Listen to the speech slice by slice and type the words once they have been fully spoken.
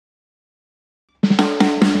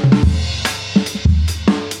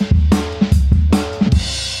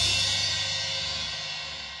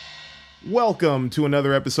Welcome to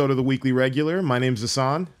another episode of the Weekly Regular. My name's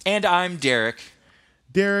Ahsohn. And I'm Derek.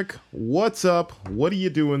 Derek, what's up? What are you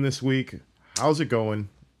doing this week? How's it going?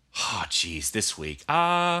 Oh, geez, this week. Been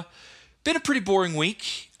a pretty boring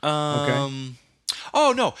week. Okay.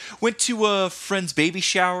 Oh, no. Went to a friend's baby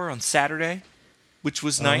shower on Saturday, which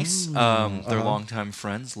was nice. They're longtime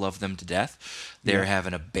friends. Love them to death. They're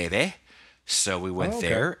having a baby. So we went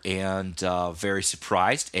there, and very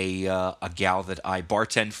surprised. A gal that I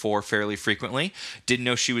bartend for fairly frequently. Didn't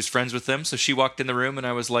know she was friends with them, so she walked in the room, and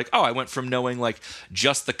I was like, oh, I went from knowing like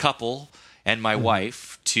just the couple and my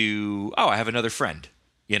wife to, oh, I have another friend,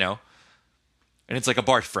 you know? And it's like a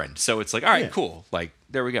bar friend. So it's like, all right, cool. Like,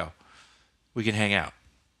 there we go. We can hang out.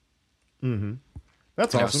 Mm-hmm.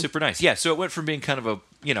 That's awesome. Super nice. Yeah, so it went from being kind of a,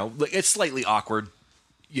 like it's slightly awkward,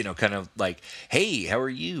 kind of like, hey, how are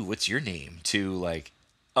you? What's your name? To like,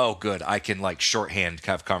 oh, good. I can like shorthand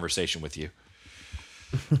have conversation with you.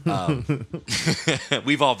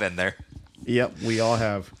 We've all been there. Yep, we all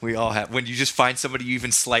have. We all have. When you just find somebody you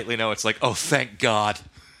even slightly know, it's like, oh, thank God.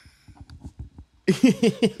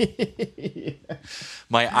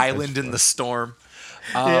 My island in the storm.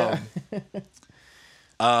 Yeah,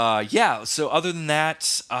 so other than that,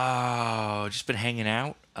 just been hanging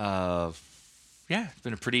out. It's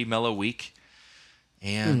been a pretty mellow week.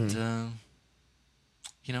 And,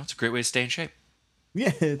 it's a great way to stay in shape.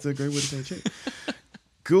 Yeah, it's a great way to stay in shape.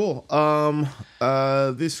 Cool.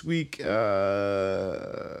 This week, what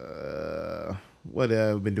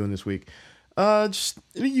have I been doing this week? Just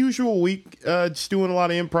the usual week, just doing a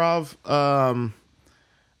lot of improv.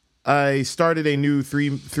 I started a new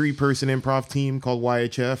three-person improv team called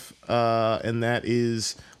YHF, and that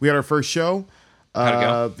is, we had our first show. How'd it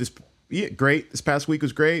go? Great. This past week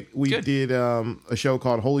was great. We Good. did a show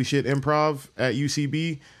called Holy Shit Improv at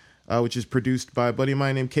UCB, which is produced by a buddy of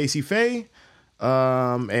mine named Casey Faye,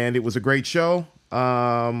 and it was a great show.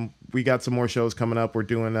 We got some more shows coming up. We're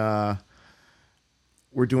doing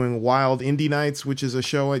Wild Indie Nights, which is a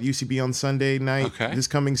show at UCB on Sunday night. This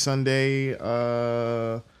coming Sunday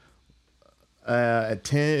at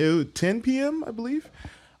 10 p.m., I believe.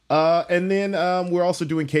 And then we're also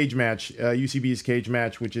doing Cage Match, UCB's Cage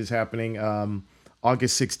Match, which is happening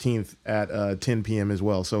August 16th at 10 p.m. as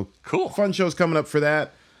well. So cool. Fun shows coming up for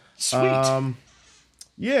that. Sweet.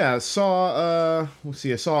 I saw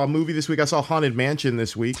a movie this week. I saw Haunted Mansion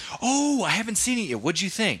this week. Oh, I haven't seen it yet. What'd you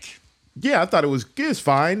think? Yeah, I thought it was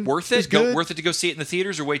fine. Worth it? Worth it to go see it in the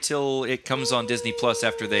theaters, or wait till it comes on Disney Plus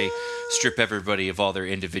after they strip everybody of all their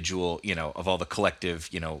individual, of all the collective,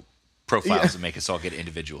 profiles and make us all get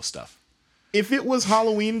individual stuff. If it was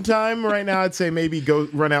Halloween time right now, I'd say maybe go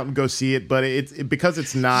run out and go see it. But because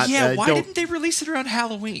it's not. Yeah, why didn't they release it around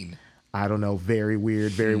Halloween? I don't know. Very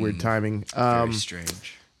weird timing. Very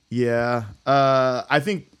strange. Yeah. I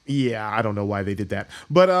think. Yeah, I don't know why they did that.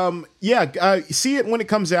 But see it when it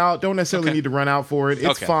comes out. Don't necessarily need to run out for it.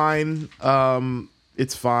 It's fine.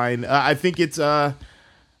 It's fine. I think it's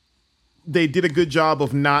they did a good job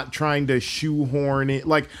of not trying to shoehorn it.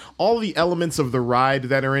 Like, all the elements of the ride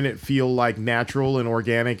that are in it feel like natural and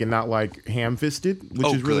organic and not like ham-fisted,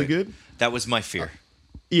 which is really good. That was my fear.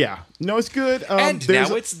 Yeah. No, it's good. And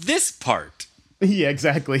now it's this part. Yeah,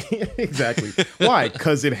 exactly. Exactly. Why?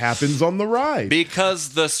 Because it happens on the ride. Because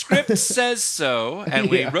the script says so,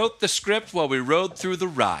 and we wrote the script while we rode through the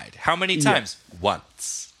ride. How many times?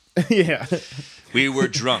 Once. Yeah. We were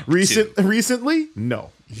drunk. Recently?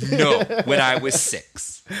 No. No, when I was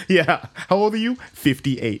 6. Yeah. How old are you?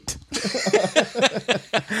 58.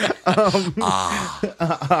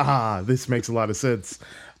 This makes a lot of sense.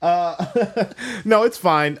 No, it's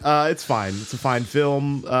fine. It's fine. It's a fine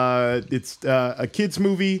film. It's a kids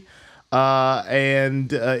movie,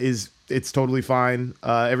 and it's totally fine.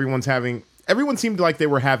 Everyone seemed like they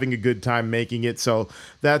were having a good time making it, so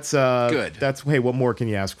that's good. Hey, what more can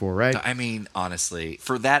you ask for, right? I mean, honestly,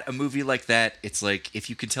 for a movie like that, it's like if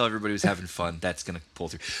you can tell everybody was having fun, that's gonna pull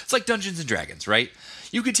through. It's like Dungeons and Dragons, right?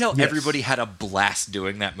 You could tell everybody had a blast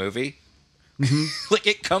doing that movie. Mm-hmm. Like,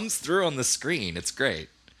 it comes through on the screen. It's great.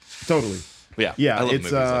 Totally. Yeah. I love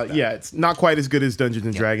movies like that. It's not quite as good as Dungeons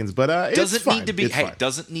and Dragons, but doesn't it's fine. Need to be. It's fine.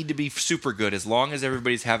 Doesn't need to be super good as long as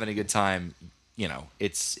everybody's having a good time.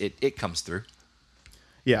 It comes through.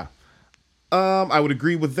 Yeah. I would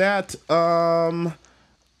agree with that.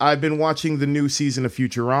 I've been watching the new season of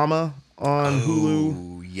Futurama on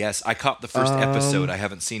Hulu. Yes, I caught the first episode. I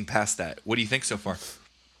haven't seen past that. What do you think so far?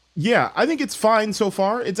 Yeah, I think it's fine so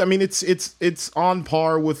far. It's on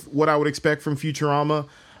par with what I would expect from Futurama.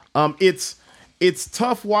 It's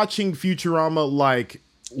tough watching Futurama like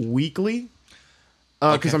weekly.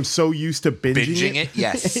 because I'm so used to binging it.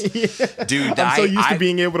 Yes, yeah. Dude, I'm so used to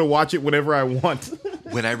being able to watch it whenever I want.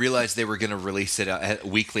 When I realized they were going to release it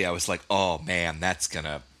weekly, I was like, oh man, that's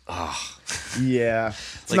gonna. Oh. Yeah,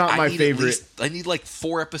 it's not my favorite. I need like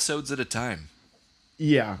 4 episodes at a time.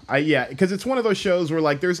 Yeah, because it's one of those shows where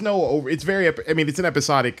like there's no over. It's very. I mean, it's an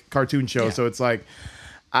episodic cartoon show, so it's like.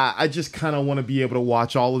 I just kind of want to be able to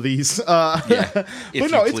watch all of these. But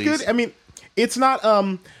no, it's good. I mean, it's not.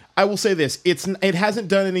 I will say this: it hasn't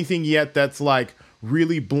done anything yet that's like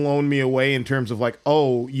really blown me away in terms of like,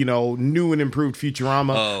 oh, new and improved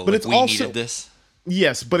Futurama. Oh, but like it's we also needed this.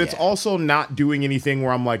 Yes, but it's also not doing anything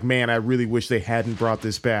where I'm like, man, I really wish they hadn't brought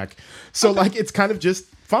this back. So like, it's kind of just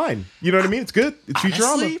fine. You know what I mean? It's good. It's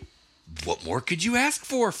Honestly, Futurama. What more could you ask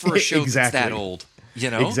for a show that's that old?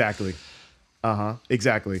 Exactly.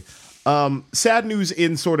 Exactly. Sad news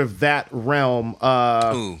in sort of that realm.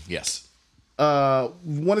 Ooh, yes.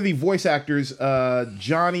 One of the voice actors,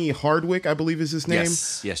 Johnny Hardwick, I believe is his name.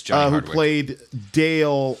 Yes, Johnny Hardwick. Who played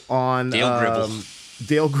Dale on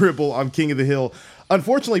Dale Gribble on King of the Hill.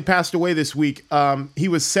 Unfortunately, passed away this week. He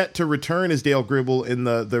was set to return as Dale Gribble in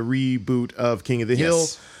the reboot of King of the Hill.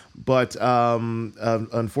 But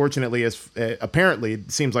unfortunately, apparently,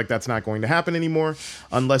 it seems like that's not going to happen anymore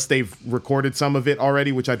unless they've recorded some of it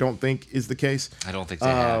already, which I don't think is the case. I don't think they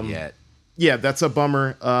have yet. Yeah, that's a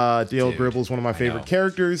bummer. Dale Gribble is one of my favorite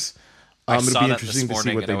characters. I saw that this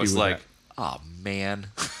morning and I was like, oh, man.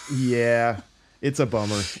 Yeah, it's a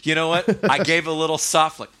bummer. You know what? I gave a little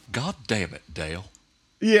soft, like, God damn it, Dale.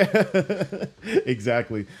 Yeah,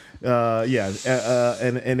 exactly.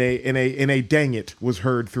 And a dang it was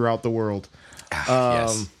heard throughout the world.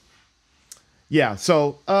 Yes. Yeah,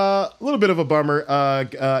 so a little bit of a bummer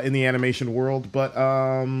in the animation world, but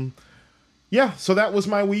yeah. So that was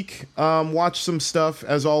my week. Watched some stuff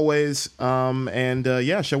as always, and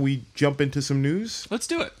shall we jump into some news? Let's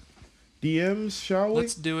do it. DMs, shall we?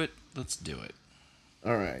 Let's do it.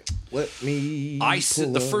 All right. Let me.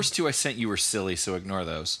 The first 2 I sent you were silly, so ignore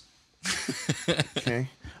those. Okay.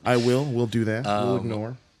 I will. We'll do that. We'll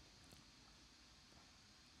ignore.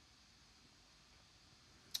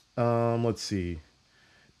 Let's see.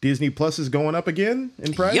 Disney Plus is going up again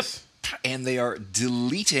in price. Yep. And they are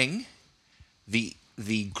deleting the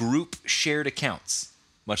group shared accounts,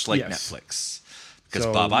 much like Netflix, because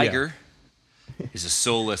Bob Iger is a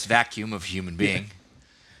soulless vacuum of a human being.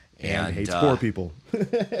 And hates poor people.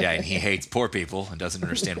 And he hates poor people and doesn't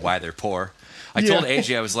understand why they're poor. I told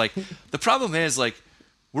AJ, I was like, the problem is, like,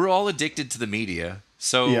 we're all addicted to the media,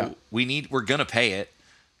 so we're gonna pay it.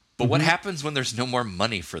 But what happens when there's no more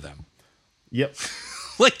money for them? Yep.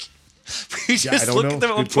 Like, we just look at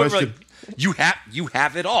them and point, like, you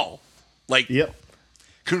have it all. Like,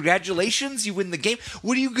 congratulations, you win the game.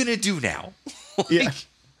 What are you gonna do now?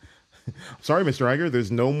 Sorry, Mr. Iger,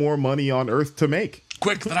 there's no more money on Earth to make.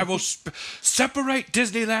 Quick, then I will separate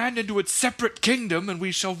Disneyland into its separate kingdom, and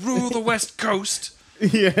we shall rule the West Coast.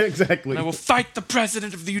 Yeah, exactly. And I will fight the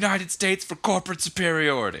President of the United States for corporate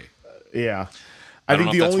superiority. Yeah. I don't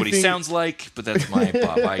know if that's what he sounds like, but that's my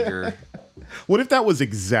Bob Iger. What if that was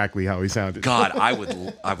exactly how he sounded? God, I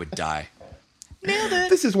would die. Nailed it.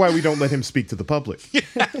 This is why we don't let him speak to the public.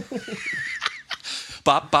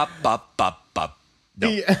 Bop, bop, bop, bop, bop. No,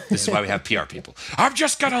 this is why we have PR people. I'm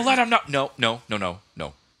just going to let him know. No.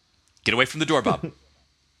 Get away from the door, Bob.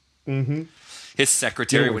 Mm-hmm. His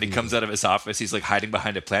secretary, when he comes out of his office, he's like hiding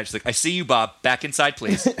behind a plant. She's like, I see you, Bob. Back inside,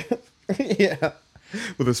 please. Yeah.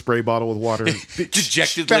 With a spray bottle with water.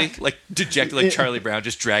 Dejectedly, like Charlie Brown,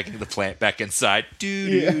 just dragging the plant back inside.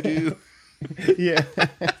 Do. Yeah.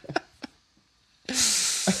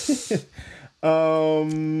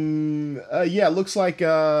 Looks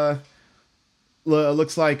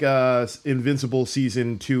like Invincible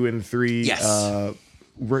season 2 and 3. Yes.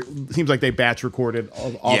 Seems like they batch recorded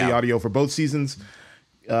all the audio for both seasons.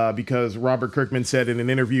 Because Robert Kirkman said in an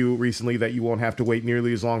interview recently that you won't have to wait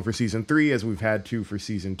nearly as long for season 3 as we've had to for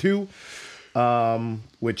season 2.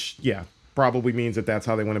 Which probably means that's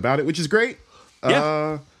how they went about it, which is great.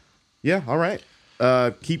 All right.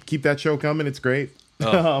 Keep that show coming. It's great.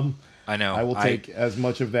 I know. I will take as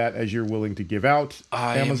much of that as you're willing to give out.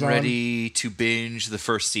 I Amazon. am ready to binge the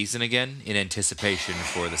first season again in anticipation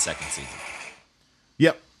for the second season.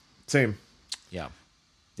 Yep. Same. Yeah.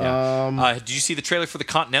 Did you see the trailer for the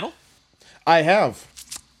Continental? I have.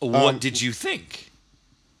 What did you think?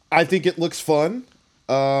 I think it looks fun.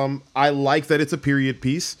 I like that it's a period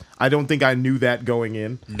piece. I don't think I knew that going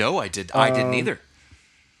in. No, I didn't either.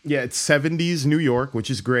 Yeah, it's 70s New York, which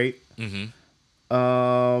is great. Mm-hmm.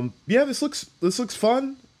 This looks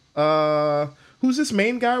fun. Who's this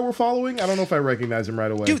main guy we're following? I don't know if I recognize him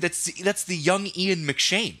right away. Dude, that's the young Ian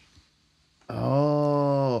McShane.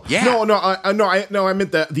 Oh. Yeah. No, I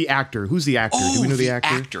meant the actor. Who's the actor? Oh, do we know the the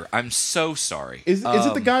actor? I'm so sorry. Is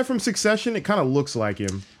it the guy from Succession? It kind of looks like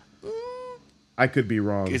him. I could be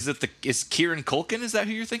wrong. Is Kieran Culkin? Is that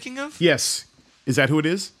who you're thinking of? Yes. Is that who it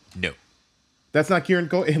is? No. That's not Kieran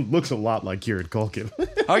Culkin. It looks a lot like Kieran Culkin.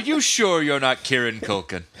 Are you sure you're not Kieran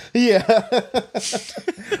Culkin? Yeah.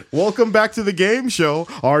 Welcome back to the game show.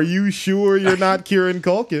 Are you sure you're not Kieran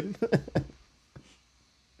Culkin?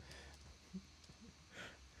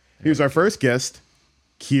 Here's our first guest,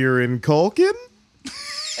 Kieran Culkin.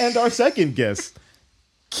 And our second guest,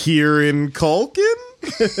 Kieran Culkin.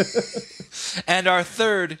 And our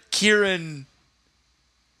third, Kieran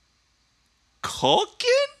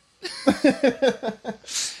Culkin?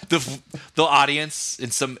 the audience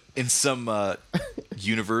in some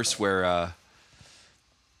universe where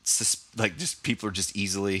just people are just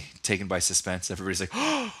easily taken by suspense. Everybody's like,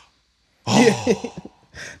 oh.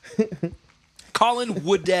 Colin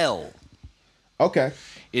Woodell. Okay.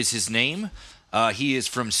 Is his name. He is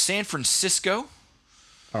from San Francisco.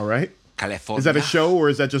 All right. California. Is that a show or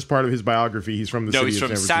is that just part of his biography? He's from the city of San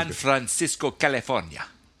Francisco. No, he's from San Francisco, California.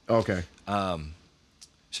 Okay.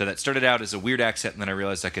 So that started out as a weird accent, and then I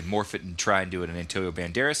realized I could morph it and try and do it in Antonio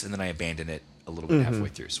Banderas, and then I abandoned it a little bit halfway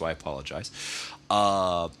through, so I apologize.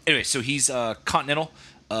 Anyway, so he's Continental,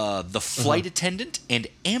 the flight attendant, and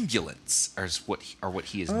ambulance are what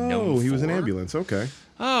he is known for. Oh, he was an ambulance, okay.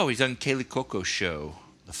 Oh, he's on Kaylee Cuoco's show,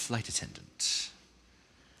 The Flight Attendant.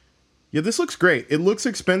 Yeah, this looks great. It looks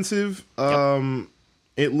expensive. Yep.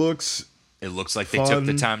 It looks like fun. They took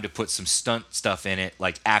the time to put some stunt stuff in it,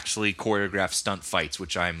 like actually choreographed stunt fights,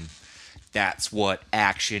 that's what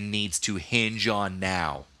action needs to hinge on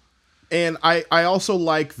now. And I also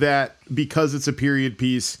like that because it's a period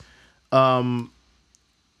piece,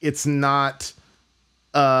 it's not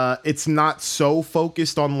so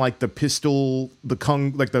focused on like the pistol,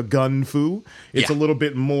 the gun fu. It's a little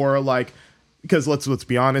bit more like, because let's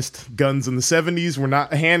be honest, guns in the 70s were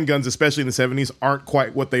not, handguns especially in the 70s aren't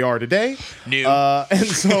quite what they are today. No. And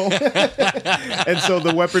so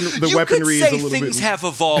the weaponry is a little bit. Things have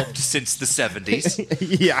evolved since the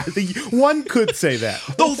 70s. Yeah, I think one could say that.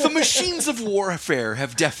 Though the machines of warfare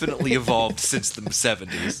have definitely evolved since the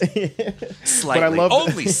 70s. Slightly,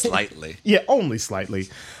 only slightly. Yeah, only slightly.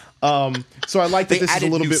 So I like that this is a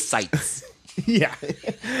little bit sights. Yeah,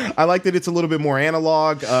 I like that it's a little bit more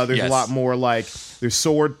analog. There's a lot more like there's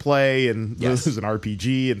sword play and there's an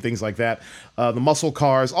RPG and things like that. The muscle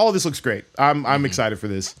cars, all of this looks great. I'm excited for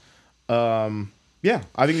this. Yeah,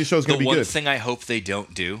 I think the show's gonna be good. The one thing I hope they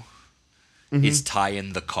don't do is tie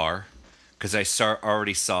in the car, because I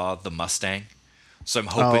already saw the Mustang. So I'm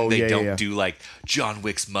hoping they don't do like John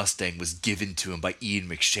Wick's Mustang was given to him by Ian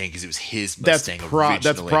McShane because it was his Mustang originally.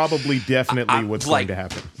 That's probably definitely what's going to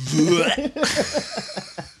happen.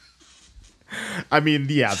 I mean,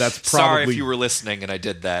 yeah, that's probably... Sorry if you were listening and I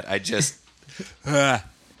did that. I just... Yeah.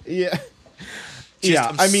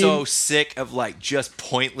 I'm so sick of like just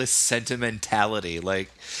pointless sentimentality.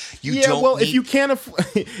 Like if you can't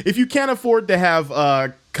afford to have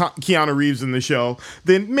Keanu Reeves in the show,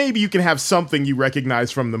 then maybe you can have something you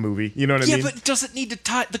recognize from the movie. You know what I mean? Yeah, but it doesn't need to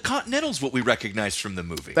tie. The Continental's what we recognize from the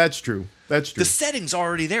movie. That's true. The setting's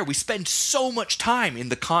already there. We spend so much time in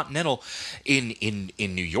the Continental in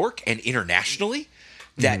New York and internationally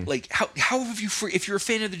that like how have you if you're a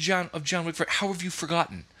fan of John Wick, how have you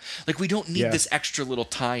forgotten? Like, we don't need this extra little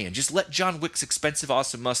tie-in. Just let John Wick's expensive,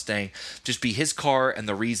 awesome Mustang just be his car and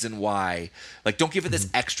the reason why. Like, don't give it this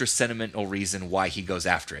extra sentimental reason why he goes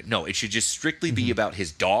after it. No, it should just strictly be about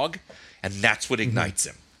his dog, and that's what ignites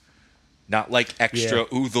him. Not like extra,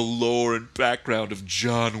 the lore and background of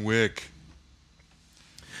John Wick.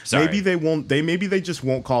 Sorry. Maybe they just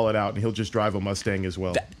won't call it out, and he'll just drive a Mustang as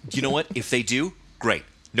well. You know what? If they do, great.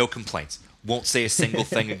 No complaints. Won't say a single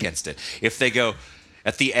thing against it. If they go...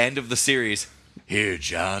 At the end of the series, here,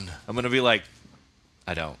 John, I'm going to be like,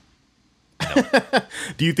 I don't.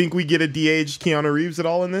 Do you think we get a de-aged Keanu Reeves at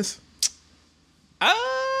all in this? I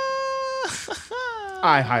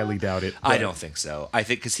highly doubt it. I don't think so. I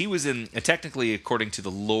think because he was in, technically, according to the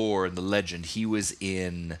lore and the legend, he was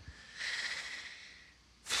in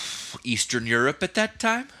Eastern Europe at that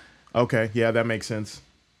time. Okay, yeah, that makes sense.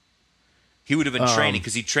 He would have been training,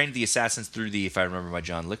 because he trained the assassins through the, if I remember my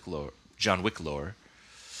John Wick lore.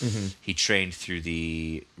 Mm-hmm. He trained through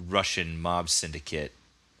the Russian mob syndicate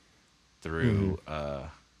through,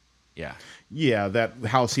 Yeah, that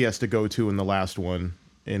house he has to go to in the last one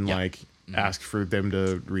and, ask for them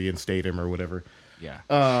to reinstate him or whatever. Yeah.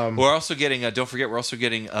 We're also getting. Don't forget, we're also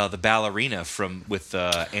getting the ballerina with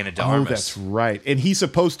Anna de Armas. Oh, that's right. And he's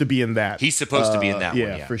supposed to be in that. He's supposed to be in that one.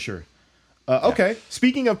 Yeah, for sure. Okay.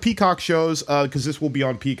 Speaking of Peacock shows, because this will be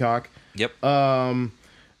on Peacock. Yep.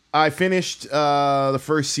 I finished the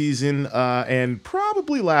first season and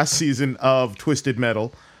probably last season of Twisted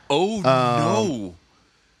Metal. Oh no.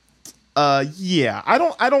 Yeah.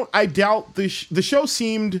 I doubt the show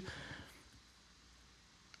seemed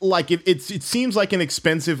like it seems like an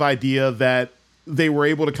expensive idea that they were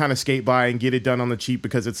able to kind of skate by and get it done on the cheap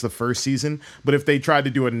because it's the first season. But if they tried to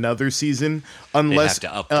do another season, unless they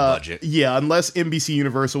have to up the budget. Yeah, unless NBC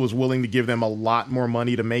Universal was willing to give them a lot more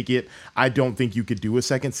money to make it, I don't think you could do a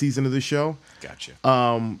second season of the show. Gotcha.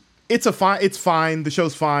 It's fine. The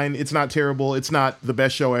show's fine. It's not terrible. It's not the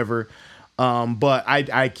best show ever. But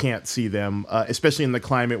I can't see them, especially in the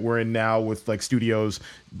climate we're in now with like studios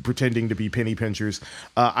pretending to be penny pinchers.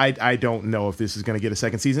 I don't know if this is going to get a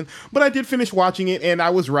second season, but I did finish watching it, and I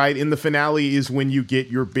was right. In the finale is when you get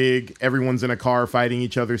your big everyone's in a car fighting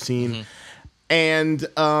each other scene. And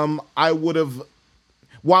I would have,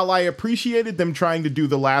 while I appreciated them trying to do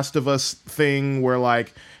the Last of Us thing where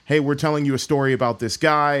like, hey, we're telling you a story about this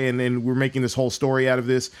guy and then we're making this whole story out of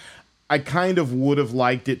this, I kind of would have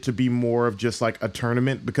liked it to be more of just like a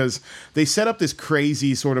tournament because they set up this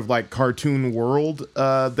crazy sort of like cartoon world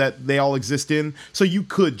that they all exist in. So you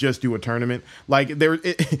could just do a tournament. Like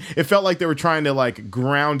it felt like they were trying to like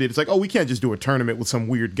ground it. It's like, oh, we can't just do a tournament with some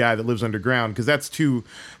weird guy that lives underground because that's too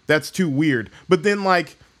weird. But then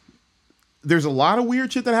like there's a lot of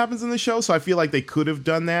weird shit that happens in the show. So I feel like they could have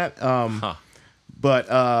done that.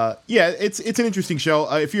 But yeah, it's an interesting show.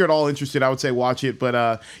 If you're at all interested, I would say watch it.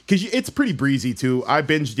 But because it's pretty breezy too. I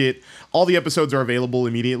binged it. All the episodes are available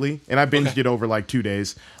immediately, and I binged it over like 2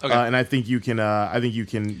 days. Okay. And I think you can. You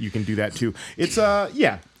can do that too. It's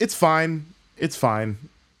yeah, it's fine. It's fine.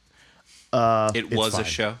 It was a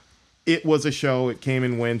show. It was a show. It came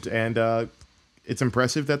and went, and it's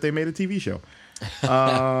impressive that they made a TV show.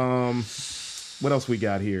 What else we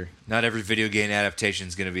got here? Not every video game adaptation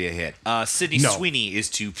is going to be a hit. Sydney Sweeney is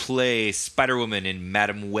to play Spider-Woman in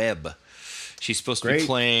Madam Web. She's supposed to be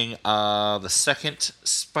playing the second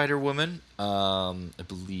Spider-Woman, I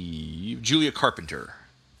believe. Julia Carpenter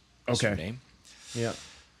is her name. Yeah.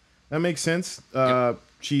 That makes sense.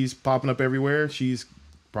 She's popping up everywhere. She's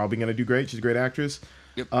probably going to do great. She's a great actress.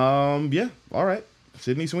 Yep. Yeah. All right.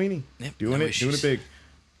 Sydney Sweeney. Yep. Doing it big.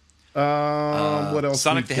 What else?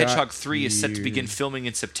 Sonic the Hedgehog 3 is set to begin filming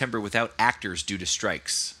in September without actors due to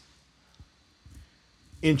strikes.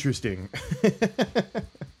 Interesting.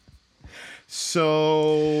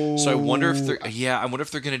 So I wonder if they're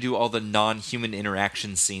going to do all the non-human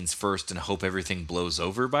interaction scenes first and hope everything blows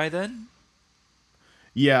over by then.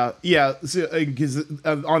 Yeah. Because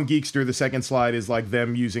on Geekster, the second slide is like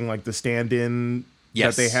them using like the stand-in.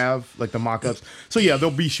 Yes. That they have, like the mock-ups. So yeah,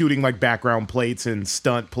 they'll be shooting like background plates and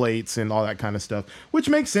stunt plates and all that kind of stuff, which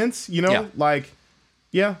makes sense, you know.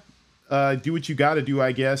 Yeah. Do what you got to do,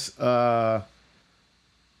 I guess. I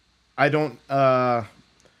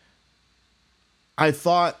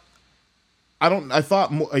thought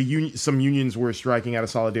some unions were striking out of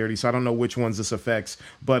solidarity, so I don't know which ones this affects,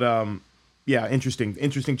 but yeah,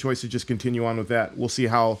 interesting choice to just continue on with that. We'll see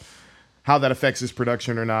how that affects this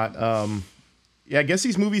production or not. Yeah, I guess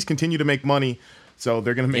these movies continue to make money, so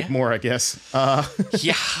they're going to make more, I guess.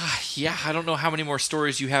 Yeah. I don't know how many more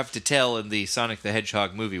stories you have to tell in the Sonic the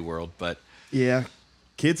Hedgehog movie world, but... Yeah,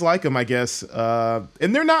 kids like them, I guess. And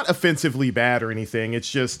they're not offensively bad or anything.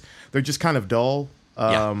 It's just, they're just kind of dull.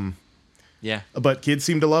 Yeah. But kids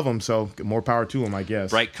seem to love them, so more power to them, I guess.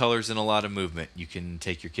 Bright colors and a lot of movement. You can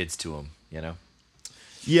take your kids to them, you know?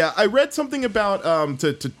 Yeah, I read something about,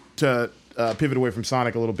 to pivot away from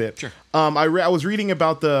Sonic a little bit. Sure. I was reading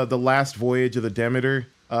about the last voyage of the Demeter.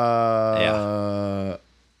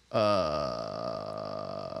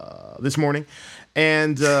 This morning,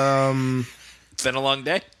 and it's been a long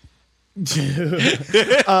day.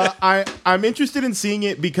 I'm interested in seeing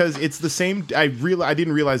it because it's the same. I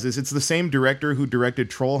didn't realize this. It's the same director who directed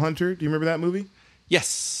Troll Hunter. Do you remember that movie?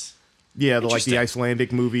 Yes. Yeah, the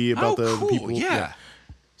Icelandic movie about the people. Yeah.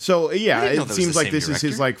 So yeah, it seems like this is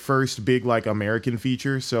his like first big like American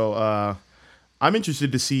feature. So I'm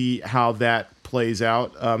interested to see how that plays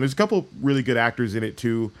out. There's a couple really good actors in it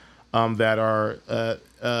too that are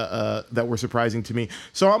that were surprising to me.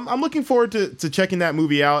 So I'm looking forward to checking that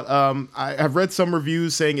movie out. I've read some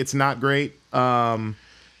reviews saying it's not great, but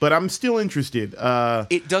I'm still interested.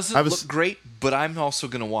 It doesn't look great, but I'm also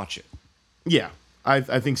going to watch it. Yeah,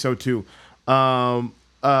 I think so too.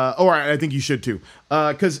 Or I think you should too.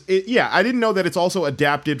 Because I didn't know that it's also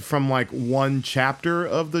adapted from like one chapter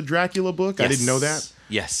of the Dracula book. Yes. I didn't know that.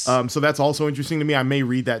 Yes. So that's also interesting to me. I may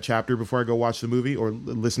read that chapter before I go watch the movie or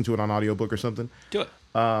listen to it on audiobook or something. Do it.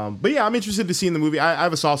 But yeah, I'm interested to see in the movie. I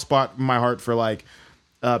have a soft spot in my heart for like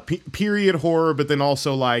period horror, but then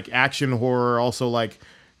also like action horror, also like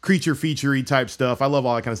creature featurey type stuff. I love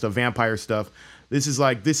all that kind of stuff, vampire stuff. This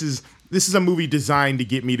is a movie designed to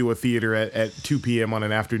get me to a theater at 2 p.m. on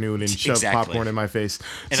an afternoon and shove popcorn in my face.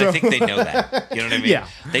 And I think they know that. You know what I mean? Yeah.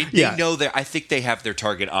 They know that. I think they have their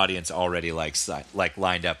target audience already like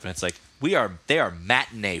lined up, and it's like they are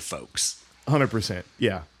matinee folks. 100%.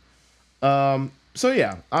 Yeah. So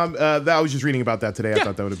yeah, I was just reading about that today. I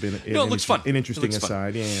thought that would have been it looks fun. An interesting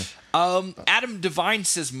aside. Fun. Yeah. Adam Devine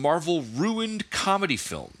says Marvel ruined comedy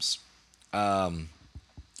films.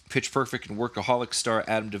 Pitch Perfect and Workaholic star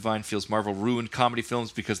Adam Devine feels Marvel ruined comedy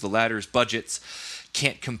films because the latter's budgets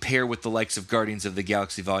can't compare with the likes of Guardians of the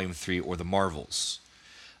Galaxy Volume 3 or the Marvels.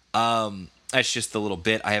 That's just a little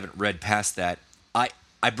bit. I haven't read past that.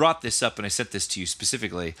 I brought this up and I sent this to you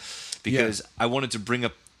specifically because I wanted to bring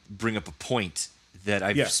up a point that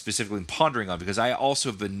I've specifically been pondering on, because I also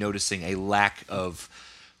have been noticing a lack of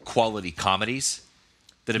quality comedies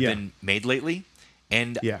that have been made lately.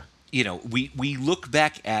 And you know, we look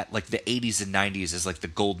back at like the 80s and 90s as like the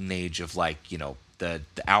golden age of like, you know, the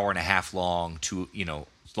hour and a half long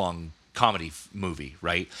long comedy movie,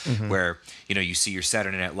 right? Mm-hmm. Where, you know, you see your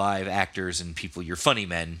Saturday Night Live actors and people, your funny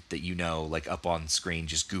men that you know, like up on screen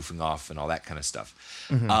just goofing off and all that kind of stuff.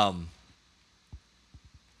 Mm-hmm.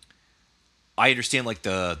 I understand like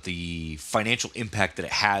the financial impact that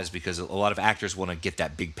it has, because a lot of actors want to get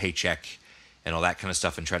that big paycheck and all that kind of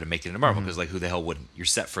stuff and try to make it into Marvel, because like who the hell wouldn't? You're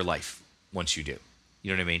set for life once you do.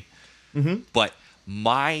 You know what I mean? Mm-hmm. But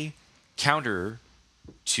my counter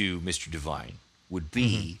to Mr. Devine would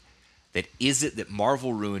be that is it that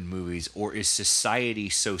Marvel ruined movies, or is society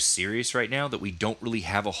so serious right now that we don't really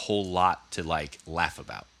have a whole lot to like laugh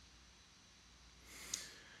about?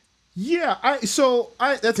 Yeah,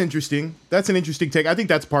 that's interesting. That's an interesting take. I think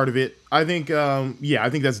that's part of it. I think, I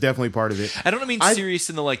think that's definitely part of it. I don't mean serious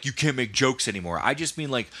in the like you can't make jokes anymore. I just mean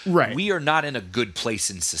like we are not in a good place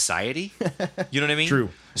in society. You know what I mean?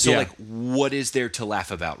 True. So like, what is there to laugh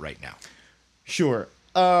about right now? Sure.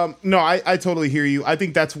 No, I totally hear you. I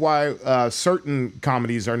think that's why certain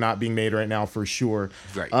comedies are not being made right now, for sure.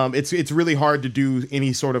 Right. It's really hard to do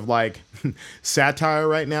any sort of like satire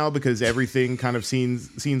right now, because everything kind of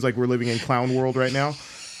seems like we're living in clown world right now.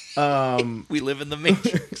 We live in the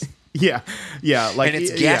Matrix. Yeah. Like, and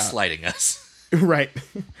it's gaslighting us. Right.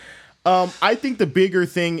 I think the bigger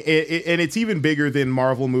thing, and it's even bigger than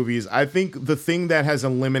Marvel movies, I think the thing that has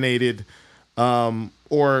eliminated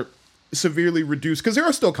or severely reduced, because there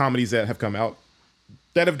are still comedies that have come out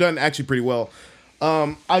that have done actually pretty well.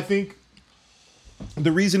 I think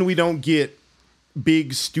the reason we don't get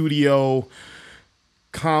big studio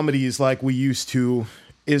comedies like we used to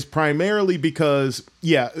is primarily because,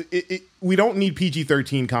 we don't need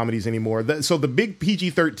PG-13 comedies anymore. So the big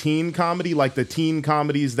PG-13 comedy, like the teen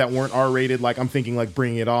comedies that weren't R-rated, like I'm thinking like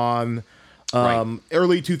Bring It On,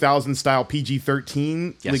 early 2000s style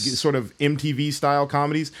PG-13, like sort of MTV style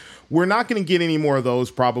comedies. We're not going to get any more of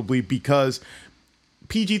those probably, because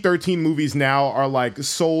PG-13 movies now are like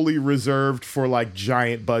solely reserved for like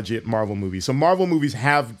giant budget Marvel movies. So Marvel movies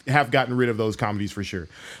have gotten rid of those comedies for sure.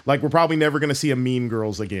 Like we're probably never going to see a Mean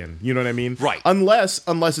Girls again. You know what I mean? Right. Unless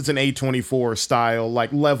it's an A24 style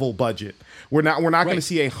like level budget. We're not going to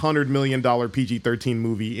see $100 million PG-13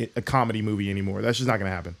 movie, a comedy movie anymore. That's just not going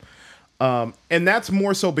to happen. And that's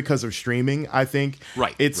more so because of streaming, I think.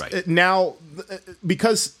 Right. Now,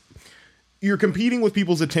 because you're competing with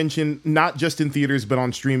people's attention, not just in theaters, but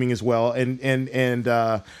on streaming as well. And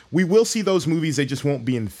we will see those movies. They just won't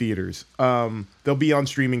be in theaters. They'll be on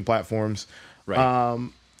streaming platforms. Right.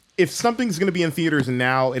 If something's going to be in theaters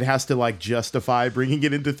now, it has to like justify bringing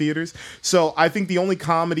it into theaters. So I think the only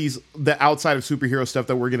comedies that outside of superhero stuff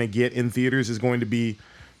that we're going to get in theaters is going to be,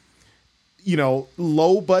 you know,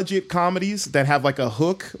 low budget comedies that have like a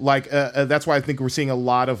hook. Like that's why I think we're seeing a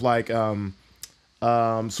lot of like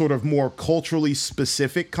sort of more culturally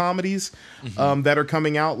specific comedies that are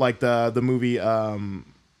coming out, like the movie.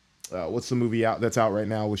 What's the movie that's out right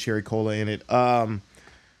now with Sherry Cola in it?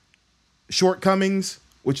 Shortcomings,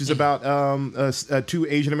 which is about two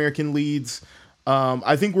Asian American leads.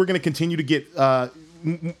 I think we're going to continue to get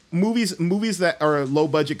movies that are low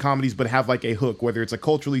budget comedies but have like a hook, whether it's a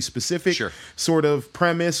culturally specific sort of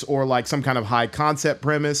premise or like some kind of high concept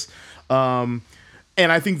premise. And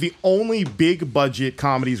I think the only big budget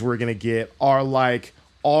comedies we're going to get are like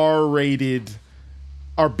R-rated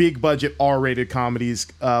are big budget R-rated comedies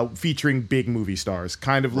featuring big movie stars,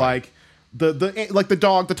 kind of like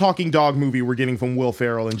the talking dog movie we're getting from Will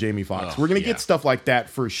Ferrell and Jamie Foxx. We're gonna get stuff like that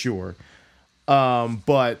for sure.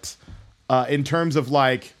 But in terms of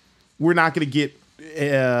like, we're not gonna get.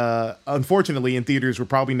 Unfortunately, in theaters, we're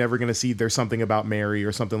probably never going to see "There's Something About Mary"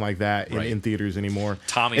 or something like that in theaters anymore.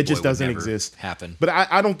 It just doesn't exist. Happen. But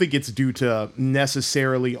I don't think it's due to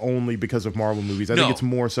necessarily only because of Marvel movies. I think it's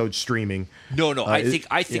more so streaming. No. I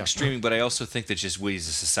think streaming, but I also think that just we as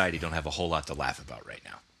a society don't have a whole lot to laugh about right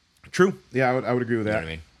now. True. Yeah, I would agree with that. You know what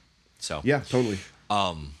I mean? So yeah, totally.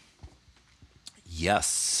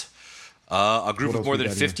 Yes. A group of more than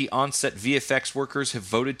 50 on-set VFX workers have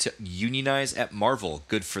voted to unionize at Marvel.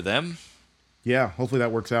 Good for them. Yeah, hopefully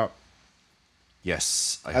that works out.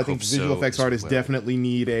 Yes, I think visual effects artists definitely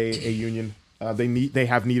need a union. They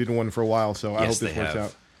have needed one for a while, so I hope this works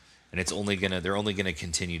out. And they're only gonna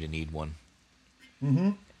continue to need one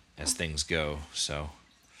as things go. So,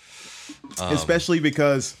 especially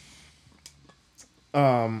because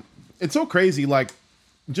it's so crazy. Like,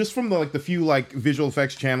 just from the few like visual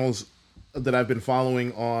effects channels that I've been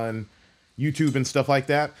following on YouTube and stuff like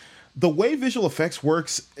that, the way visual effects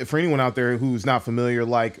works, for anyone out there who's not familiar,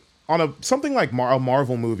 like on something like a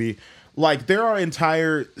Marvel movie, like there are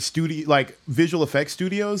entire visual effects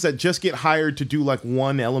studios that just get hired to do like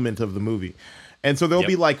one element of the movie. And so there'll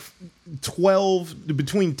be like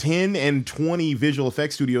between 10 and 20 visual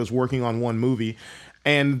effects studios working on one movie,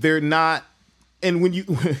 and they're not. And when you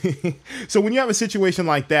have a situation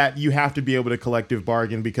like that, you have to be able to collective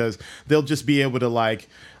bargain, because they'll just be able to like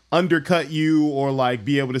undercut you, or like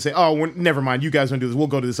be able to say, oh, never mind, you guys don't do this, we'll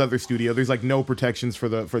go to this other studio. There's like no protections for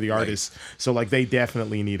the artists. So like they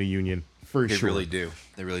definitely need a union for sure. They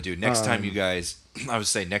really do. Next time you guys, I would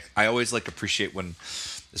say I always like appreciate when,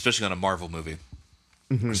 especially on a Marvel movie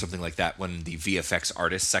or something like that, when the VFX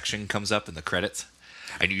artist section comes up in the credits.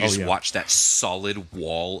 And you just watch that solid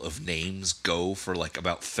wall of names go for like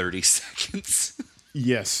about 30 seconds.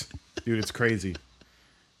 Yes. Dude, it's crazy.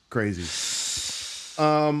 Crazy.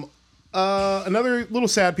 Another little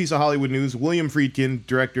sad piece of Hollywood news. William Friedkin,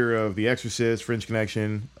 director of The Exorcist, French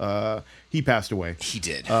Connection, he passed away. He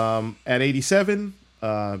did. At 87.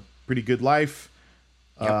 Pretty good life.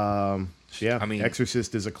 Yep. Yeah, I mean,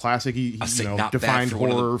 Exorcist is a classic. He defined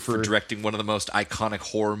horror for directing one of the most iconic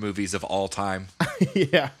horror movies of all time.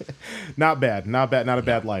 Yeah, not bad. Not a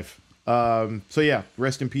bad life. So yeah,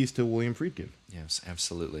 rest in peace to William Friedkin. Yes,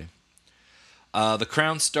 absolutely. The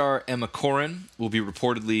Crown star Emma Corrin will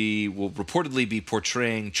reportedly be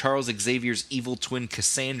portraying Charles Xavier's evil twin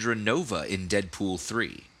Cassandra Nova in Deadpool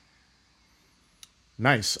 3.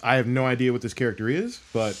 Nice. I have no idea what this character is,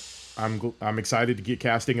 but I'm excited to get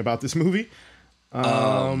casting about this movie. You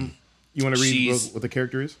want to read what the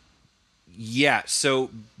character is? Yeah. So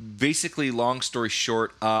basically, long story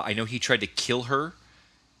short, I know he tried to kill her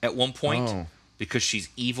at one point because she's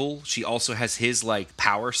evil. She also has his like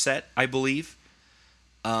power set, I believe.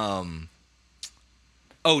 He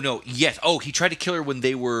tried to kill her when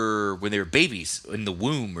they were babies in the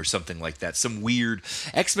womb or something like that. Some weird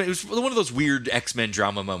X-Men. It was one of those weird X-Men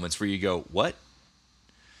drama moments where you go, "What?"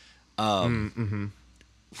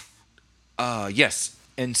 Yes.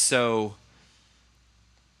 And so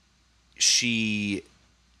she,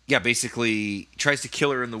 basically tries to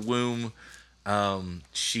kill her in the womb.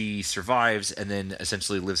 She survives and then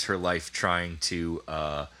essentially lives her life trying to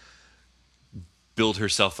build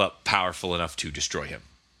herself up powerful enough to destroy him.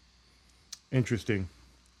 Interesting.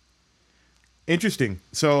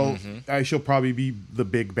 So she'll probably be the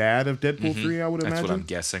big bad of Deadpool 3, I would imagine. That's what I'm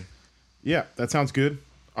guessing. Yeah, that sounds good.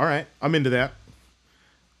 All right, I'm into that.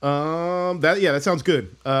 That sounds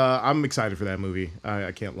good. I'm excited for that movie.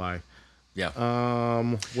 I can't lie. Yeah.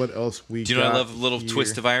 What else we? Do you know I love a little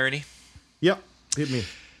twist of irony? Yep, hit me.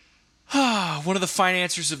 One of the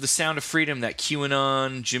financiers of The Sound of Freedom, that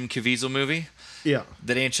QAnon Jim Caviezel movie. Yeah.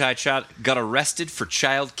 That anti-child got arrested for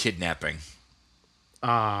child kidnapping.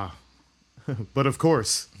 But of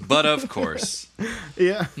course.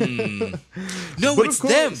 Yeah. No, but it's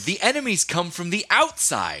them. The enemies come from the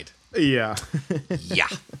outside. Yeah. Yeah.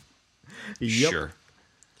 Yep. Sure.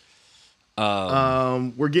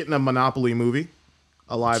 We're getting a Monopoly movie.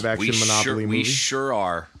 A live-action Monopoly movie. We sure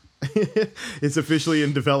are. It's officially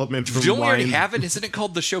in development from Don't we already have it? Isn't it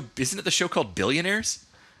the show called Billionaires?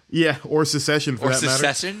 Yeah, or Succession for that matter.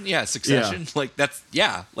 Succession? Yeah, Succession.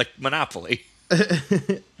 Yeah. Like Monopoly.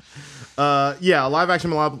 A live-action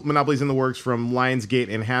Monopoly is in the works from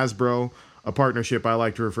Lionsgate and Hasbro, a partnership I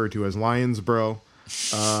like to refer to as Lionsbro.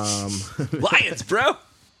 Lions, bro.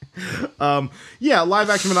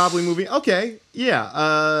 Live-action Monopoly movie. Okay,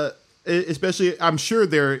 yeah. especially I'm sure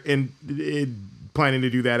they're planning to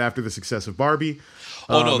do that after the success of Barbie.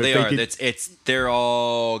 Oh no, they are. They're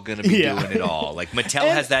all gonna be doing it all. Like Mattel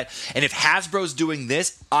has that, and if Hasbro's doing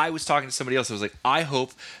this, I was talking to somebody else. I was like, I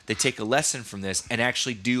hope they take a lesson from this and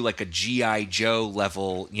actually do like a GI Joe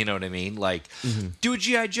level. You know what I mean? Like do a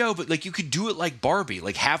GI Joe, but like you could do it like Barbie.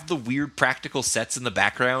 Like have the weird practical sets in the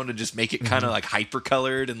background and just make it kind of like hyper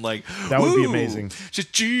colored and like that would be amazing.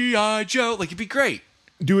 Just GI Joe, like it'd be great.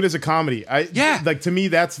 Do it as a comedy. Like to me,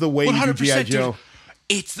 that's the way you do GI Joe.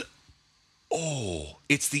 Dude,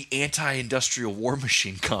 it's the anti-industrial war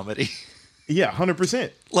machine comedy. Yeah,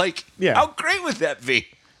 100%. Like, how great would that be?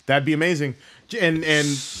 That'd be amazing. And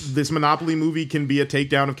this Monopoly movie can be a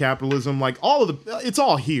takedown of capitalism. Like it's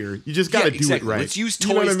all here. You just got to do it right. Let's use toys.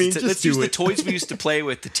 You know what I mean? Let's use the toys we used to play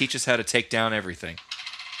with to teach us how to take down everything.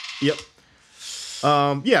 Yep.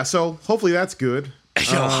 So hopefully that's good.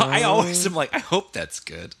 I always am like, I hope that's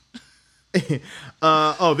good.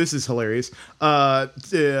 This is hilarious.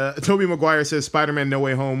 Tobey Maguire says Spider-Man No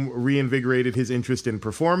Way Home reinvigorated his interest in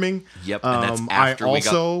performing. Yep, and that's after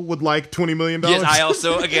would like $20 million. Yes, I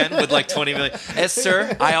also, again, would like $20 million. Yes,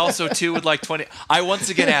 sir, I also, too, would like 20. I once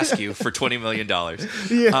again ask you for $20 million.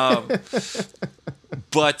 Yeah.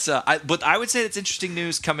 But I would say it's interesting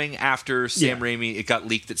news coming after Sam Raimi. It got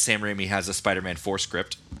leaked that Sam Raimi has a Spider-Man 4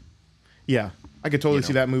 script. Yeah. I could totally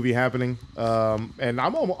see that movie happening, and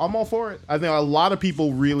I'm all for it. I think a lot of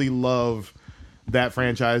people really love that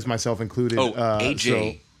franchise, myself included.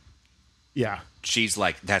 AJ, yeah, she's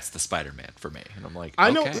like, that's the Spider-Man for me, and I'm like, I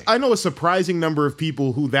know a surprising number of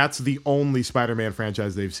people who that's the only Spider-Man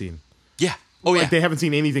franchise they've seen. Yeah, they haven't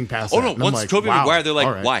seen anything past. Oh no, once like, Tobey Maguire, they're like,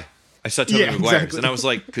 right. why? I saw Tobey Maguire's, exactly. and I was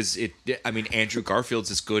like, because Andrew Garfield's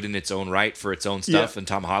is good in its own right for its own stuff, and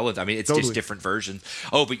Tom Holland, it's just different versions.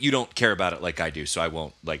 Oh, but you don't care about it like I do, so I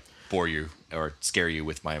won't like bore you or scare you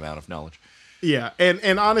with my amount of knowledge. Yeah,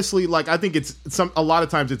 and honestly, like I think it's a lot of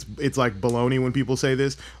times it's like baloney when people say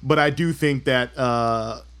this, but I do think that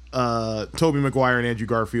Tobey Maguire and Andrew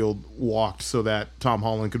Garfield walked so that Tom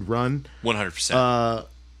Holland could run. 100%.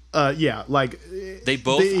 Like they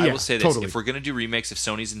both. I will say this: totally. if we're gonna do remakes, if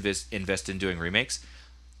Sony's invest in doing remakes,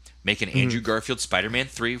 make an Andrew Garfield Spider-Man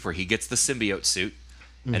 3 where he gets the symbiote suit,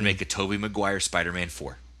 and make a Tobey Maguire Spider-Man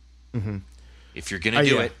 4. If you're gonna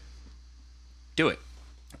do it, do it.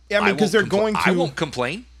 Yeah, I mean, because they're going to. I won't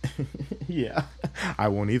complain. Yeah, I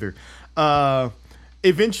won't either.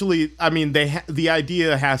 Eventually, I mean, the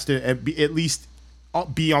idea has to be at least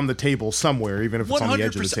be on the table somewhere, even if it's on the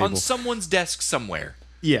edge of the table, on someone's desk somewhere.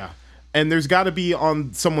 Yeah, and there's got to be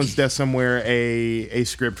on someone's desk somewhere a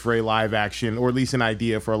script for a live action, or at least an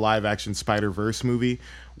idea for a live action Spider-Verse movie,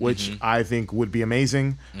 which I think would be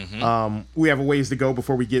amazing. We have a ways to go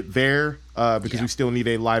before we get there because we still need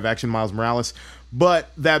a live action Miles Morales.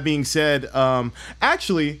 But that being said,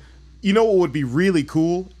 actually, you know what would be really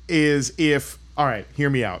cool is if. All right, hear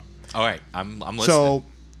me out. All right, I'm listening. So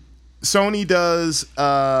Sony does,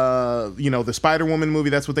 the Spider-Woman movie.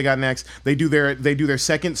 That's what they got next. They do their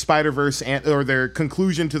second Spider-Verse or their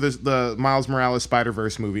conclusion to the Miles Morales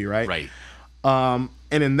Spider-Verse movie, right? Right. And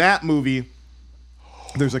in that movie,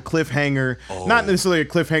 there's a cliffhanger. Not necessarily a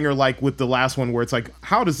cliffhanger like with the last one, where it's like,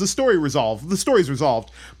 how does the story resolve? The story's resolved,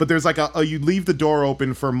 but there's like you leave the door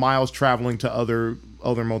open for Miles traveling to other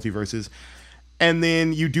multiverses. And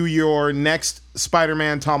then you do your next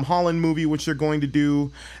Spider-Man Tom Holland movie, which they're going to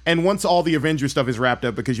do. And once all the Avengers stuff is wrapped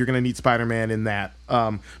up, because you're going to need Spider-Man in that.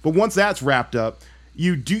 But once that's wrapped up,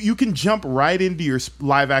 you can jump right into your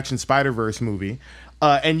live-action Spider-Verse movie,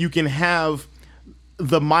 and you can have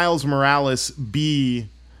the Miles Morales be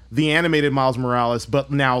the animated Miles Morales, but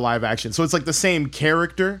now live action. So it's like the same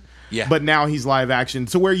character, but now he's live action.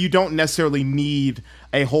 So where you don't necessarily need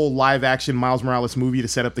a whole live action Miles Morales movie to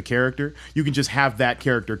set up the character, you can just have that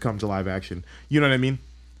character come to live action. You know what I mean?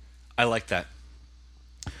 I like that.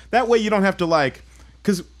 That way you don't have to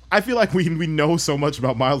because I feel like we know so much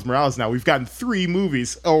about Miles Morales now. We've gotten 3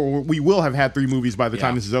 movies, or we will have had 3 movies by the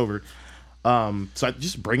time this is over. So I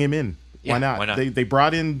just bring him in. Why not? Why not? They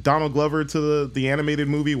brought in Donald Glover to the animated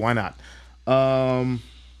movie. Why not?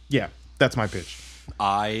 That's my pitch.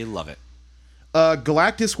 I love it.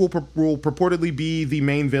 Galactus will purportedly be the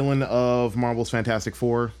main villain of Marvel's Fantastic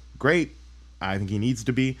Four. Great. I think he needs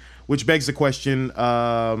to be. Which begs the question,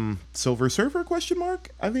 Silver Surfer, question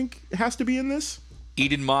mark? I think has to be in this.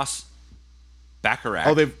 Eden Moss Bacharach.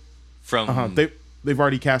 Oh, they've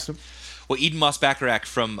already cast him? Well, Eden Moss Bacharach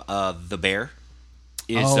from The Bear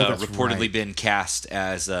is reportedly been cast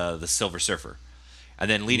as the Silver Surfer. And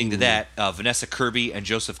then leading to that, Vanessa Kirby and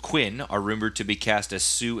Joseph Quinn are rumored to be cast as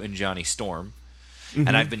Sue and Johnny Storm.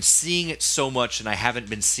 and I've been seeing it so much, and I haven't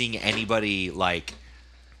been seeing anybody like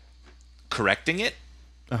correcting it.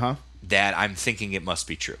 That I'm thinking it must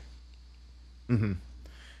be true.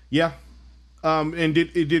 Yeah. And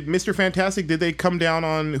did Mr. Fantastic, did they come down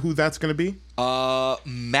on who that's going to be?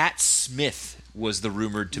 Matt Smith was the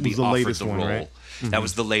rumored to be offered the role. Right? That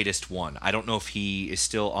was the latest one. I don't know if he is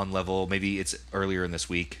still on level. Maybe it's earlier in this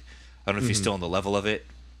week. I don't know if he's still on the level of it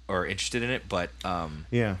or interested in it, but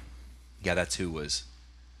yeah, that's who was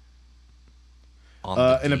on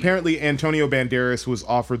the and apparently Antonio Banderas was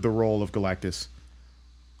offered the role of Galactus.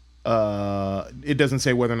 It doesn't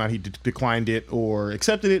say whether or not he declined it or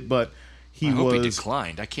accepted it, but I hope he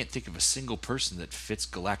declined. I can't think of a single person that fits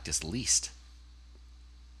Galactus least.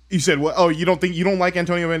 You said what? Oh, you don't like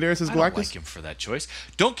Antonio Banderas as Galactus? I don't like him for that choice.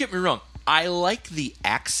 Don't get me wrong. I like the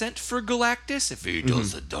accent for Galactus. If he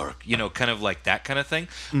does the dark, kind of like that kind of thing.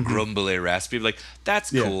 Grumbly, raspy. Like,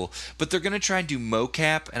 that's cool. But they're going to try and do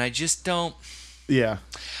mocap, and I just don't. Yeah.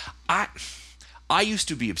 I used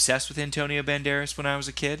to be obsessed with Antonio Banderas when I was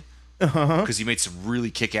a kid. Because he made some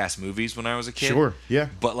really kick-ass movies when I was a kid. Sure, yeah.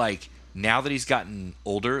 But, like, now that he's gotten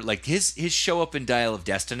older, like, his show up in Dial of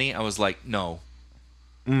Destiny, I was like, no.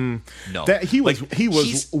 No, that he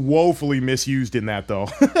was woefully misused in that, though.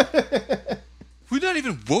 We're not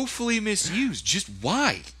even woefully misused. Just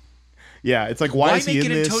why? Yeah, it's like why is he in this?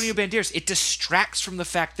 Why make it Antonio Banderas? It distracts from the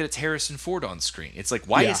fact that it's Harrison Ford on screen. It's like,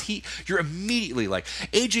 why is he? You're immediately like,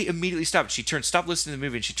 AJ immediately stopped. She stopped listening to the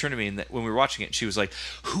movie, and she turned to me, and when we were watching it, and she was like,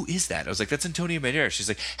 "Who is that?" I was like, "That's Antonio Banderas." She's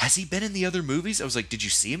like, "Has he been in the other movies?" I was like, "Did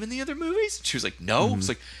you see him in the other movies?" She was like, "No." I was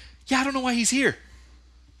like, "Yeah, I don't know why he's here."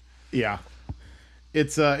 Yeah.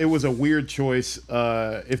 It was a weird choice.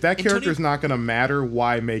 If that character's not going to matter,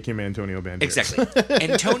 why make him Antonio Banderas? Exactly.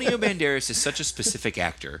 Antonio Banderas is such a specific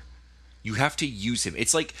actor. You have to use him.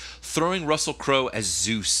 It's like throwing Russell Crowe as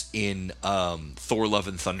Zeus in Thor: Love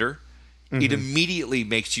and Thunder. It immediately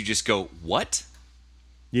makes you just go, "What?"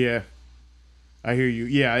 Yeah, I hear you.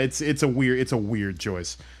 Yeah, it's a weird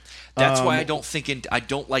choice. That's why I don't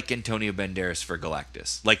like Antonio Banderas for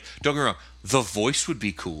Galactus. Like, don't get me wrong, the voice would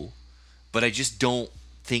be cool. But I just don't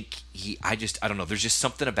think I don't know. There's just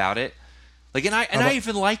something about it. Like, I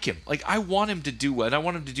even like him. Like, I want him to do and I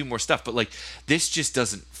want him to do more stuff. But like, this just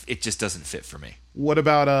doesn't fit for me. What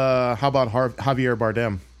about how about Javier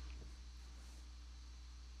Bardem?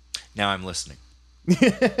 Now I'm listening.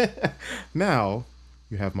 Now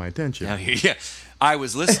you have my attention. I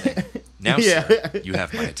was listening. Now, sir, you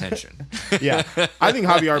have my attention. Yeah, I think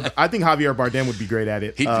Javier Bardem would be great at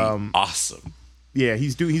it. He'd be awesome. Yeah,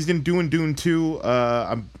 he's been doing Dune 2.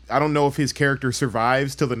 I don't know if his character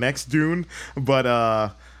survives till the next Dune, but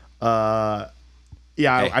I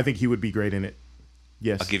think he would be great in it.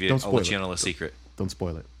 Yes, I'll let you in on a secret. Don't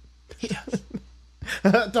spoil it. He does.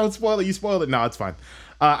 Don't spoil it. You spoiled it. No, it's fine.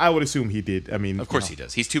 I would assume he did. I mean, of course he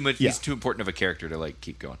does. He's too much. Yeah. He's too important of a character to like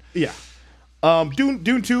keep going. Yeah. Dune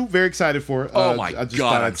 2, very excited for. Oh my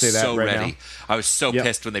god, I'm so ready. Now. I was so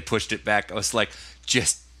pissed when they pushed it back. I was like,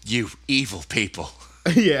 just. You evil people.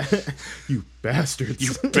 Yeah. You bastards.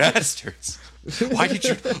 You bastards. Why did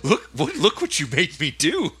you... Look what you made me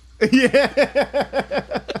do.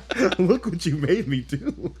 Yeah. Look what you made me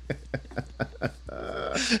do.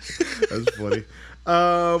 That's funny.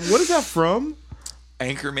 What is that from?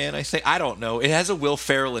 Anchorman, I think. I don't know. It has a Will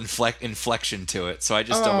Ferrell inflection to it, so I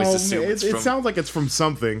just always assume it's from... It sounds like it's from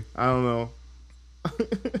something. I don't know.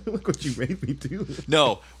 Look what you made me do.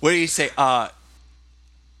 No. What do you say?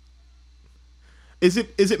 Is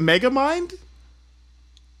it Megamind?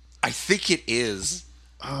 I think it is.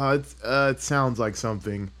 It sounds like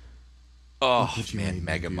something. Oh man,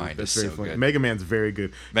 Megamind is so good. Mega Man's very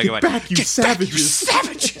good. Get back, you savages!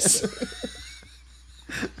 Back, you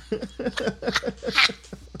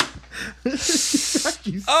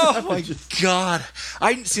savages! Oh my god!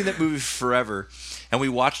 I hadn't seen that movie forever, and we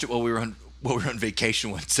watched it while we were on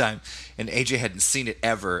vacation one time, and AJ hadn't seen it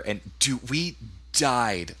ever, and we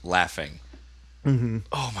died laughing. Mm-hmm.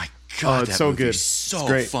 Oh my god, it's so good.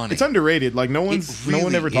 So it's funny. It's underrated. Like no one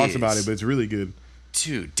ever talks about it, but it's really good.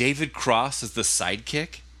 Dude, David Cross is the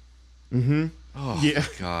sidekick. Mm-hmm. Oh my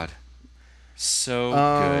god, so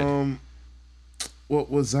good. What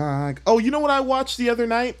was I? Oh, you know what I watched the other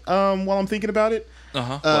night? While I'm thinking about it.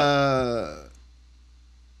 Oh,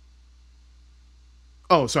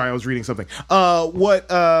 sorry, I was reading something. What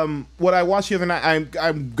I watched the other night?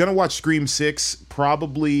 I'm gonna watch Scream 6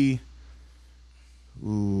 probably.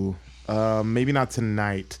 Maybe not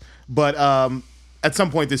tonight, but at some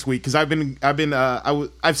point this week because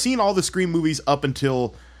I've seen all the Scream movies up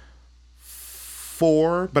until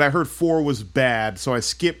 4, but I heard 4 was bad, so I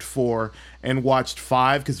skipped 4 and watched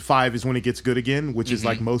 5 because 5 is when it gets good again, which is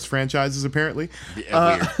like most franchises apparently.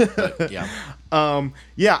 Yeah, weird, but yeah.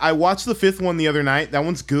 Yeah, I watched the 5th one the other night. That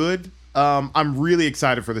one's good. I'm really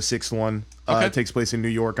excited for the 6th one. It takes place in New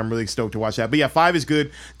York. I'm really stoked to watch that. But yeah, 5 is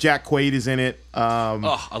good. Jack Quaid is in it.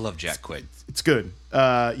 I love Jack Quaid. It's good.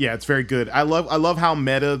 Yeah, it's very good. I love how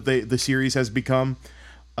meta the series has become.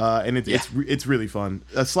 And it's really fun.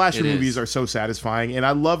 Slasher movies are so satisfying, and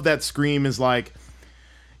I love that Scream is like,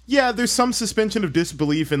 yeah, there's some suspension of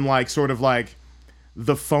disbelief in like sort of like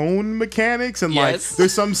the phone mechanics, and like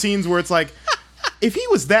there's some scenes where it's like, if he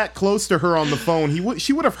was that close to her on the phone,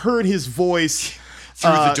 she would have heard his voice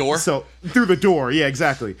through the door. So through the door, yeah,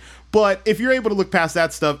 exactly. But if you're able to look past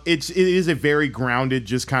that stuff, it is a very grounded,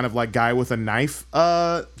 just kind of like guy with a knife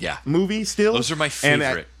movie still. Those are my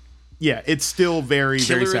favorite. Yeah, it's still very,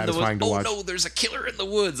 very satisfying to watch. Oh no, there's a killer in the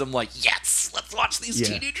woods. I'm like, yes, let's watch these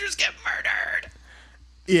teenagers get murdered.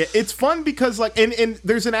 Yeah, it's fun because like, and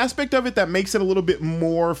there's an aspect of it that makes it a little bit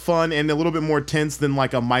more fun and a little bit more tense than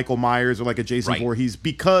like a Michael Myers or like a Jason Voorhees,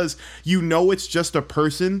 because you know it's just a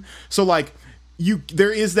person. So like,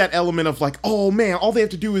 there is that element of like, oh man, all they have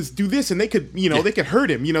to do is do this, and they could, they could hurt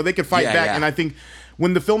him, they could fight back. And I think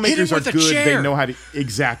when the filmmakers are good, they know how to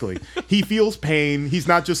exactly. He feels pain. He's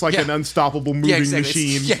not just like an unstoppable moving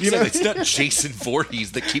machine. It's not Jason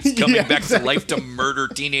Voorhees that keeps coming back to life to murder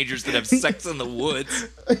teenagers that have sex in the woods.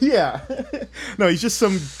 Yeah, no, he's just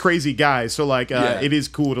some crazy guy. So like, it is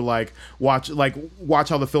cool to like watch how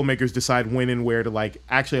the filmmakers decide when and where to like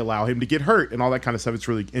actually allow him to get hurt and all that kind of stuff. It's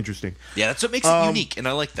really interesting. Yeah, that's what makes it unique, and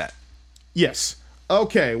I like that. Yes.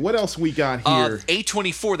 Okay, what else we got here?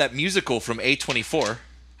 A24, that musical from A24.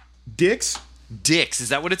 Dicks? Dicks, is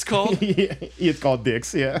that what it's called? Yeah, it's called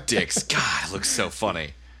Dicks, yeah. Dicks. God, it looks so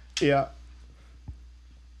funny. Yeah.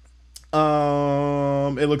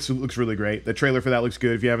 It looks really great. The trailer for that looks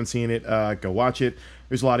good. If you haven't seen it, go watch it.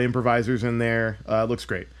 There's a lot of improvisers in there. It looks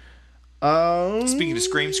great. Speaking of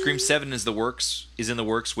Scream, Scream 7 is in the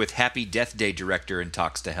works with Happy Death Day director in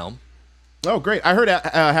talks to helm. Oh, great. I heard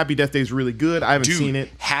Happy Death Day is really good. I haven't seen it.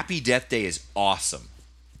 Happy Death Day is awesome.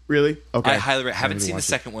 Really? Okay. I haven't seen the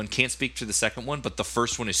second one. Can't speak to the second one, but the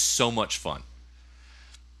first one is so much fun.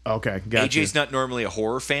 Okay, gotcha. AJ's not normally a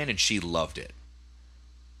horror fan, and she loved it.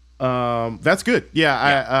 That's good.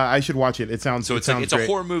 Yeah. I should watch it. It sounds it's great. a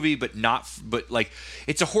horror movie, but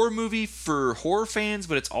it's a horror movie for horror fans,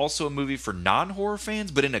 but it's also a movie for non-horror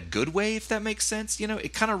fans, but in a good way, if that makes sense.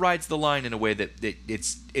 It kind of rides the line in a way that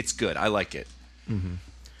it's good. I like it.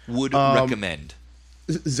 Mm-hmm. Would recommend.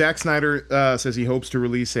 Zack Snyder says he hopes to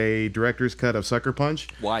release a director's cut of Sucker Punch.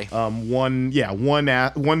 Why? One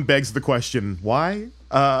begs the question, why?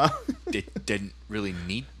 It didn't really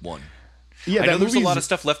need one. Yeah, I know there's a lot of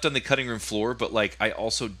stuff left on the cutting room floor, but like I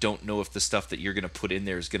also don't know if the stuff that you're going to put in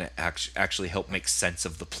there is going to actually help make sense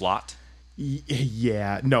of the plot.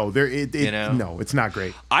 Yeah, no, no, it's not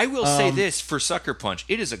great. I will say this for Sucker Punch: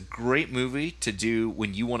 it is a great movie to do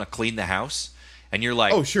when you want to clean the house, and you're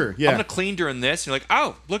like, "Oh, sure, yeah, I'm going to clean during this." And you're like,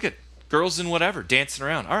 "Oh, look at girls and whatever dancing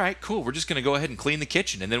around. All right, cool. We're just going to go ahead and clean the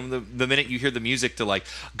kitchen." And then the minute you hear the music to like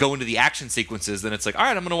go into the action sequences, then it's like, "All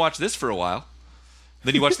right, I'm going to watch this for a while."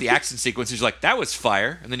 Then you watch the action sequences, you're like, that was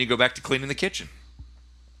fire, and then you go back to cleaning the kitchen.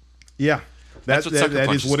 Yeah, that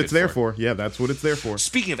is what it's there for. Yeah, that's what it's there for.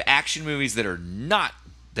 Speaking of action movies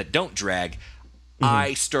that don't drag,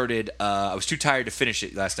 I started. I was too tired to finish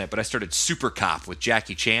it last night, but I started Super Cop with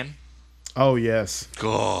Jackie Chan. Oh yes.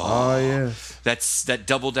 Oh yes. That's that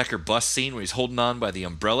double-decker bus scene where he's holding on by the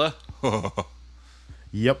umbrella.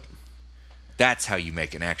 Yep. That's how you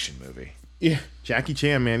make an action movie. Yeah, Jackie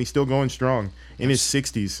Chan, man, he's still going strong in his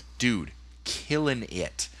 60s. Dude, killing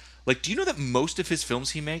it. Like, do you know that most of his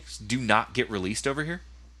films he makes do not get released over here?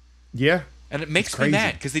 Yeah. And it makes me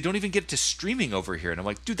mad because they don't even get to streaming over here. And I'm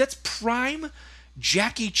like, dude, that's prime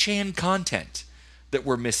Jackie Chan content that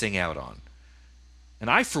we're missing out on. And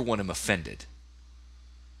I, for one, am offended.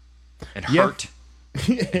 And hurt.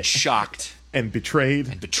 And shocked. And betrayed.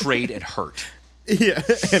 And hurt. Yeah,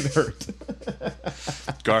 and hurt.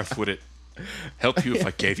 Garth, would it help you if I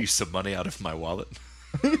gave you some money out of my wallet?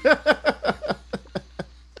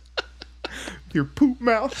 Your poop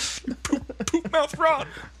mouth. Poop mouth Ron.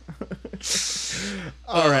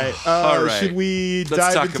 All right. Should we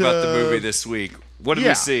Let's talk about the movie this week. What did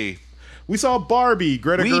we see? We saw Barbie,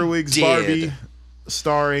 Greta Gerwig's Barbie,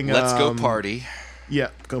 starring Let's Go Party. Yeah,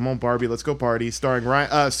 come on Barbie, let's go party. Starring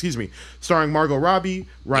starring Margot Robbie,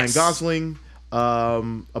 Ryan Gosling, a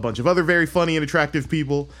bunch of other very funny and attractive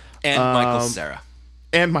people. And Michael Cera.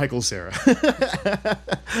 And Michael Cera.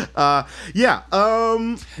 Not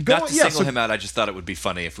to single him out, I just thought it would be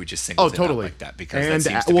funny if we just singled him out like that. Because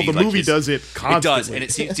that seems to be the movie does it constantly. It does, and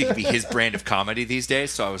it seems to be his brand of comedy these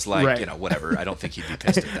days. So I was like, whatever. I don't think he'd be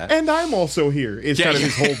pissed at that. And I'm also here. It's kind of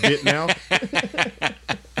his whole bit now.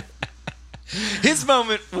 His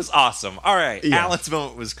moment was awesome. All right. Yeah. Alan's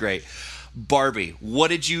moment was great. Barbie, what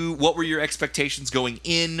were your expectations going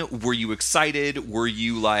in? Were you excited? Were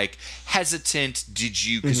you like hesitant?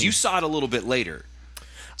 Because you saw it a little bit later.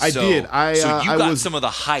 I did. So you got some of the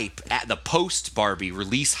hype at the post Barbie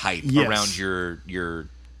release hype around your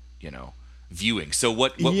viewing. So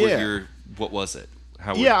what was it?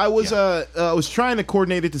 I was trying to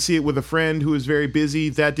coordinate it to see it with a friend who was very busy.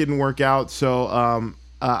 That didn't work out. So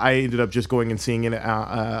I ended up just going and seeing it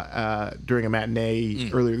during a matinee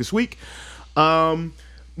earlier this week.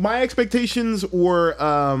 My expectations were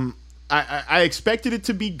I expected it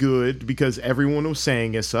to be good because everyone was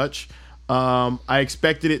saying as such. I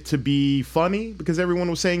expected it to be funny because everyone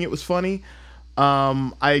was saying it was funny.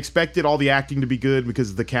 I expected all the acting to be good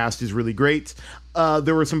because the cast is really great.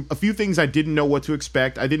 There were a few things I didn't know what to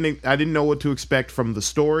expect. I didn't know what to expect from the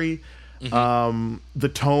story,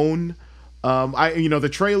 the tone. The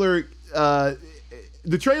trailer.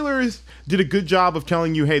 The trailers did a good job of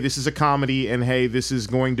telling you, hey, this is a comedy, and hey, this is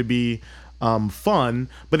going to be fun.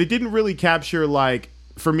 But it didn't really capture,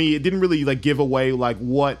 for me, it didn't really give away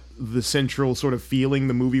what the central sort of feeling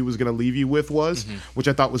the movie was going to leave you with was, which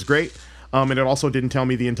I thought was great. And it also didn't tell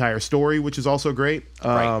me the entire story, which is also great.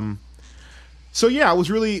 Right. So yeah, I was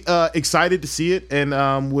really excited to see it,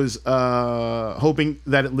 and was hoping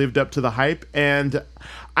that it lived up to the hype. And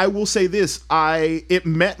I will say this: it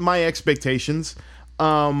met my expectations.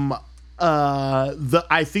 I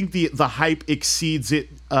think the hype exceeds it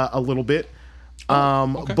a little bit.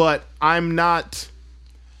 Okay. But I'm not.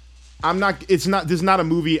 It's not. This is not a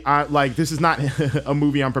movie. This is not a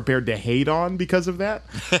movie I'm prepared to hate on because of that.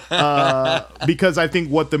 Because I think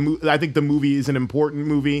the movie is an important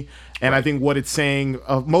movie, and I think what it's saying,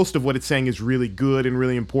 most of what it's saying, is really good and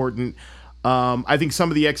really important. I think some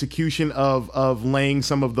of the execution of laying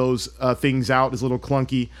some of those things out is a little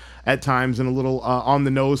clunky at times and a little on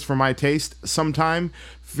the nose for my taste sometime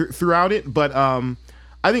throughout it. But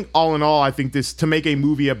I think all in all, I think to make a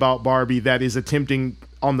movie about Barbie that is attempting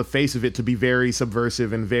on the face of it to be very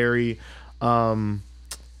subversive and very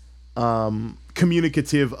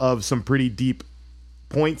communicative of some pretty deep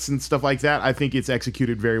points and stuff like that, I think it's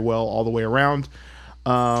executed very well all the way around.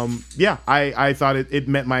 I thought it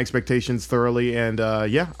met my expectations thoroughly, and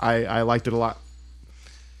I liked it a lot.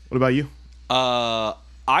 What about you?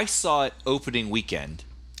 I saw it opening weekend.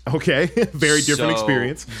 Okay, very different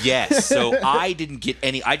experience. Yes, so I didn't get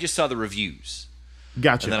any. I just saw the reviews.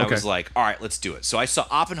 Gotcha. And then I was like, all right, let's do it. So I saw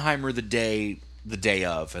Oppenheimer the day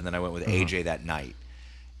of, and then I went with AJ that night.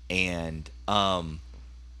 And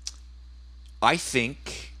I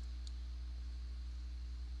think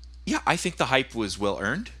the hype was well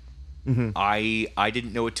earned. I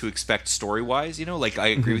didn't know what to expect story-wise, I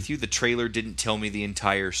agree with you. The trailer didn't tell me the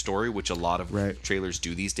entire story, which a lot of trailers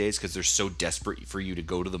do these days because they're so desperate for you to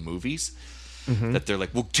go to the movies that they're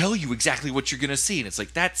like, we'll tell you exactly what you're going to see. And it's like,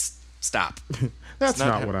 stop. That's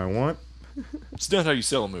not what I want. It's not how you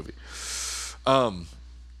sell a movie.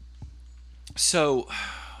 So,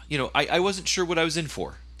 I wasn't sure what I was in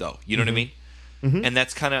for, though. You know what I mean? And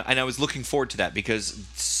that's kind of, and I was looking forward to that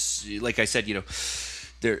because, like I said,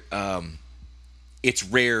 there, it's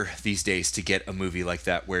rare these days to get a movie like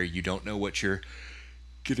that where you don't know what you're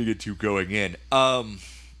getting into going in.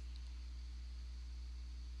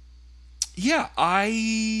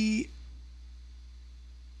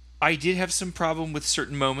 I did have some problem with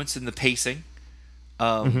certain moments in the pacing,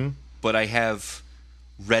 but I have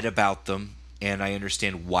read about them and I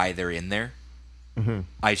understand why they're in there.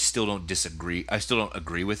 I still don't disagree. I still don't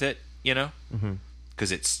agree with it,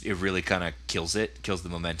 because it really kind of kills the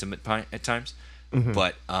momentum at times.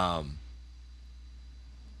 But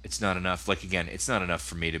it's not enough. It's not enough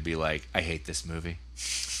for me to be like, I hate this movie.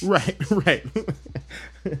 Right.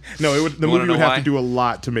 No, the movie would have to do a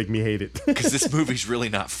lot to make me hate it. Because this movie's really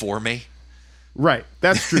not for me. Right,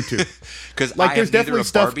 that's true too. Because there's definitely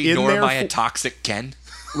stuff Barbie, in nor there. Nor am I a toxic Ken.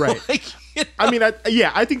 Right. I mean,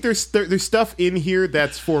 I think there's stuff in here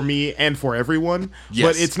that's for me and for everyone. Yes.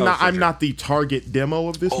 But it's not. I'm not the target demo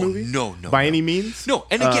of this movie. No, by any means. No,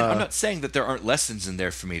 and again, I'm not saying that there aren't lessons in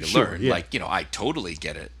there for me to learn. Yeah. I totally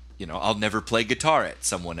get it. I'll never play guitar at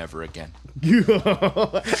someone ever again.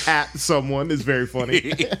 At someone is very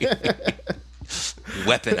funny.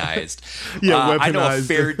 Weaponized. Yeah, weaponized. I know a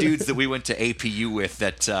fair dudes that we went to APU with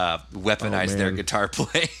that weaponized their guitar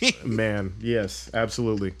playing. Man, yes,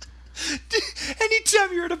 absolutely.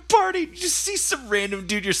 Anytime you're at a party, you just see some random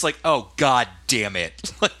dude, you're just like, oh, God damn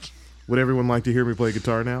it. Like, would everyone like to hear me play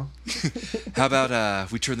guitar now? How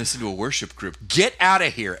about we turn this into a worship group? Get out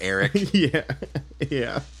of here, Eric.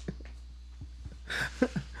 Yeah.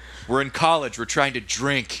 We're in college. We're trying to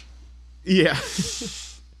drink. Yeah.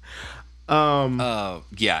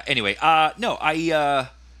 Yeah. Anyway, no, I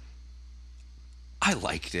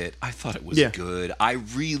liked it. I thought it was good. I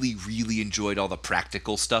really, really enjoyed all the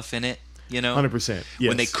practical stuff in it. You know, 100%. Yes.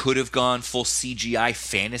 When they could have gone full CGI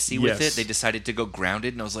fantasy with it, they decided to go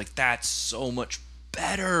grounded, and I was like, that's so much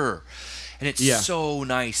better. And it's so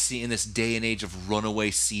nice seeing this day and age of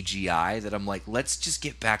runaway CGI that I'm like, let's just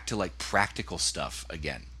get back to like practical stuff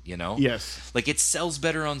again. You know? Yes. Like, it sells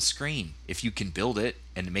better on screen if you can build it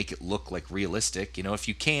and make it look like realistic. You know, if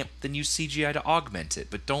you can't, then use CGI to augment it,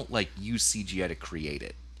 but don't like use CGI to create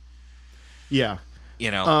it. Yeah. You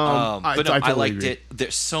know, I totally liked agree. it.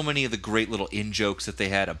 There's so many of the great little in-jokes that they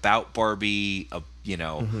had about Barbie, you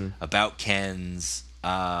know, about Ken's.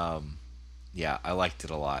 Yeah, I liked it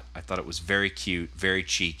a lot. I thought it was very cute, very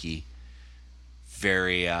cheeky,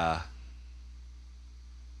 very, and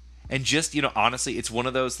just, you know, honestly, it's one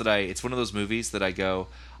of those movies that I go,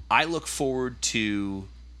 I look forward to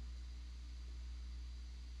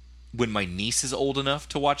when my niece is old enough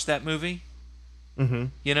to watch that movie. Mm-hmm.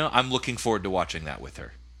 You know, I'm looking forward to watching that with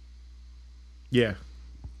her. Yeah,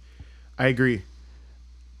 I agree.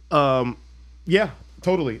 Yeah,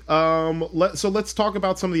 totally. So let's talk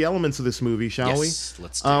about some of the elements of this movie, shall we? Yes,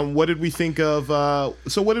 let's do what did we think of?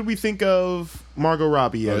 What did we think of Margot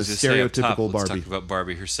Robbie as stereotypical Barbie? Let's talk about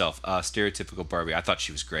Barbie herself. Stereotypical Barbie. I thought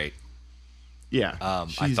she was great. Yeah,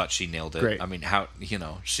 I thought she nailed it. Great. I mean, how, you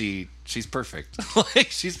know, she's perfect. Like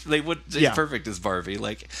she's perfect as Barbie.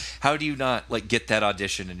 Like, how do you not like get that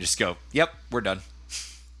audition and just go, "Yep, we're done."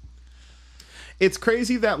 It's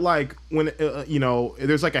crazy that like when you know,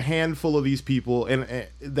 there's like a handful of these people and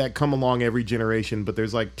that come along every generation, but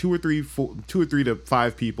there's like two or three to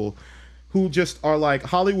five people who just are like,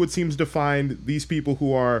 Hollywood seems to find these people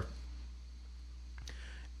who are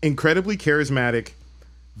incredibly charismatic,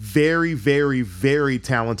 very, very, very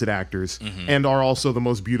talented actors, and are also the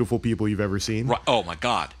most beautiful people you've ever seen. Right. Oh my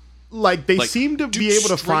God! Like they seem to be able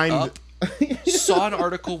to find. Saw an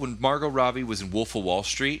article when Margot Robbie was in Wolf of Wall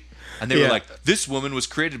Street, and they were like, "This woman was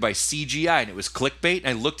created by CGI," and it was clickbait. And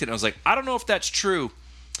I looked at it, and I was like, "I don't know if that's true."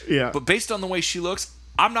 Yeah. But based on the way she looks,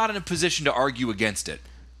 I'm not in a position to argue against it.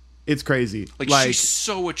 It's crazy. Like she's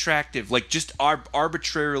so attractive. Like just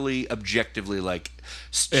arbitrarily, objectively, like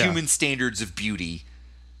human standards of beauty.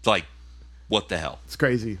 Like, what the hell? It's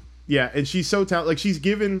crazy. Yeah, and she's so talented. Like, she's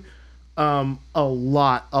given a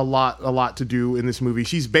lot to do in this movie.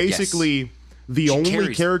 She's basically the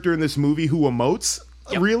only character in this movie who emotes,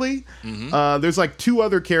 really. Mm-hmm. There's, like, two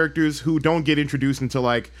other characters who don't get introduced until,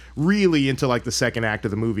 like, really into, like, the second act of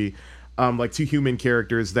the movie. Like, two human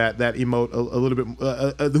characters that emote a little bit,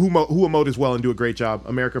 who emote as well and do a great job.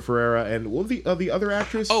 America Ferrera and what was the other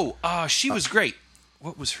actress? Oh, she was great.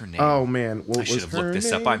 What was her name? Oh, man. I should have looked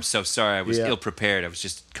this up. I'm so sorry. I was ill-prepared. I was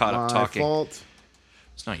just caught up talking. My fault.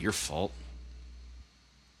 It's not your fault.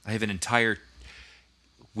 I have an entire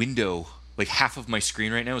window, like half of my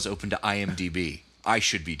screen right now is open to IMDb. I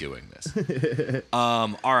should be doing this.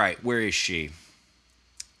 All right, where is she?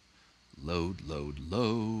 Load.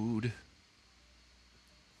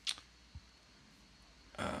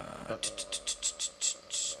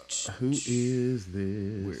 Who is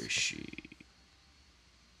this? Where is she?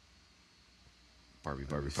 Barbie.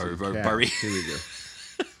 Here we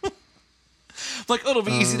go. Like, it'll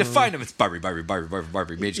be easy to find them. It's Barbie.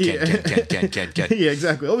 Mage can. Yeah,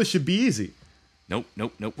 exactly. Oh, this should be easy. Nope.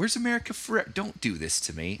 Where's America Ferrera? Don't do this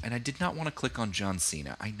to me. And I did not want to click on John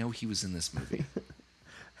Cena. I know he was in this movie.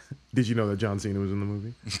 Did you know that John Cena was in the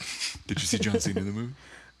movie? Did you see John Cena in the movie?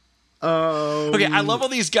 Okay, I love all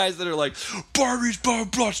these guys that are like, Barbie's blah,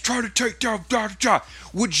 blah, blah, trying to take down, blah, blah.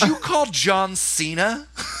 Would you call John Cena?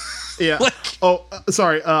 Yeah.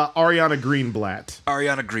 Sorry. Ariana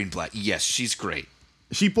Greenblatt. Yes, she's great.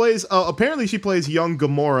 She plays. Apparently, she plays young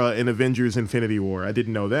Gamora in Avengers: Infinity War. I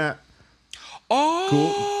didn't know that.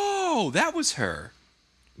 Oh, cool. That was her.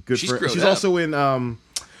 Good for her. She's also in.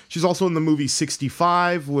 She's also in the movie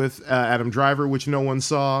 65 with Adam Driver, which no one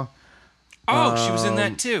saw. Oh, she was in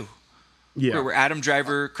that too. Yeah. Where Adam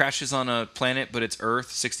Driver crashes on a planet, but it's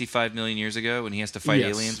Earth 65 million years ago, and he has to fight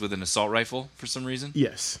aliens with an assault rifle for some reason.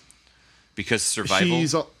 Yes. Because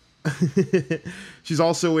survival? She's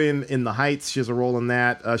also in The Heights. She has a role in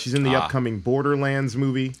that. She's in the upcoming Borderlands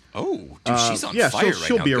movie. Oh, dude, she's on fire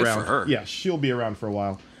she'll right be now. around. Good for her. Yeah, she'll be around for a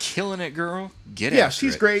while. Killing it, girl. Get Yeah, after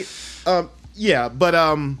she's it. great. But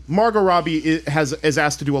Margot Robbie is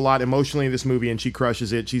asked to do a lot emotionally in this movie, and she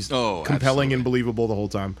crushes it. She's compelling absolutely. and believable the whole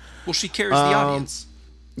time. Well, she carries the audience.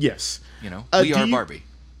 Yes. You know, we are Barbie.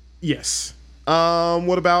 Yes.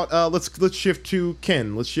 What about let's shift to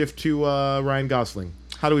Ken. Let's shift to Ryan Gosling.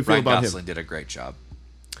 How do we feel about him? Ryan Gosling did a great job.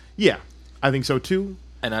 Yeah, I think so too.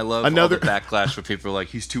 And I love all the backlash where people are like,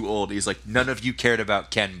 he's too old. He's like, none of you cared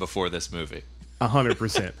about Ken before this movie.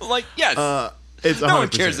 100%. Like, yes. It's 100%. No one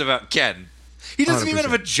cares about Ken. He doesn't 100%. even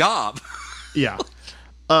have a job. Yeah.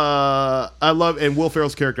 I love, and Will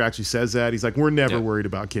Ferrell's character actually says that. He's like, we're never worried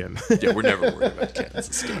about Ken. Yeah, we're never worried about Ken's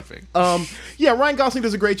escaping. Yeah, Ryan Gosling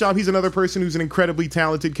does a great job. He's another person who's an incredibly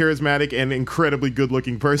talented, charismatic, and incredibly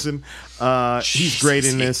good-looking person. He's great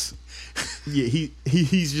in this. Yeah,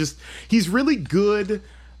 he's really good.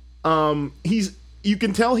 You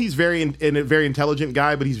can tell he's a very intelligent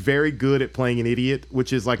guy, but he's very good at playing an idiot,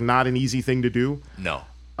 which is like not an easy thing to do. No.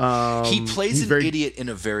 He plays an idiot in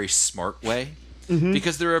a very smart way. Mm-hmm.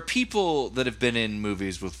 Because there are people that have been in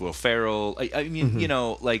movies with Will Ferrell. I mean, you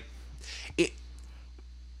know, like,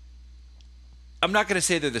 I'm not going to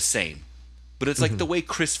say they're the same, but it's like the way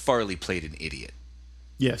Chris Farley played an idiot.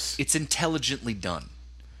 Yes. It's intelligently done.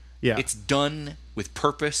 Yeah. It's done with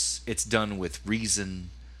purpose. It's done with reason.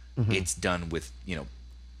 It's done with,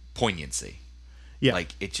 poignancy. Yeah.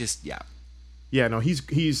 Like, it just, yeah. Yeah, no,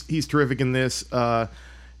 he's terrific in this.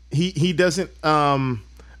 He doesn't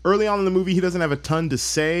early on in the movie, he doesn't have a ton to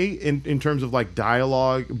say in terms of like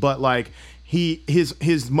dialogue, but like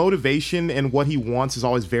his motivation and what he wants is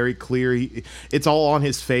always very clear. It's all on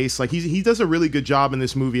his face. Like he does a really good job in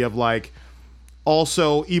this movie of like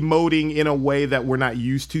also emoting in a way that we're not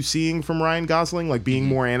used to seeing from Ryan Gosling, like being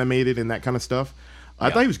more animated and that kind of stuff. I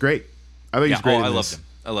thought he was great. I thought he was great.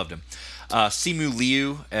 I loved him. Simu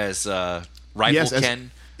Liu as rival Ken.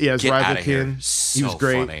 As rival Ken. He was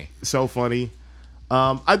great. Funny. So funny.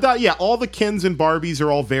 I thought, all the Kens and Barbies are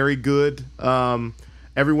all very good.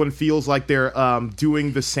 Everyone feels like they're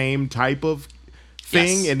doing the same type of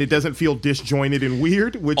thing, and it doesn't feel disjointed and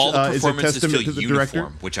weird, which all the is a testament to the director.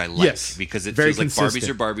 Which I like, because it feels like consistent. Barbies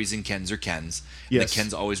are Barbies and Kens are Kens. And the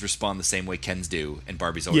Kens always respond the same way Kens do, and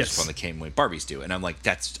Barbies always respond the same way Barbies do. And I'm like,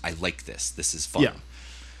 I like this. This is fun. Yeah,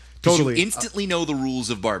 totally. You instantly know the rules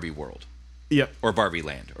of Barbie World. Yep. Or Barbie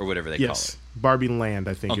Land, or whatever they call it. Barbie Land,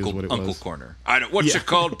 I think, is what it was. Uncle Corner. What's it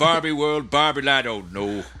called? Barbie World, Barbie Land? I don't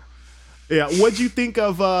know. Yeah, what'd you think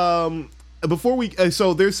of... before we...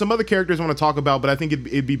 so there's some other characters I want to talk about, but I think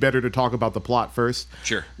it'd be better to talk about the plot first.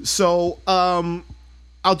 Sure. So,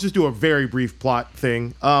 I'll just do a very brief plot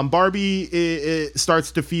thing. Barbie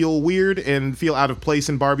starts to feel weird and feel out of place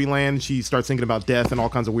in Barbie Land. She starts thinking about death and all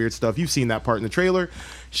kinds of weird stuff. You've seen that part in the trailer.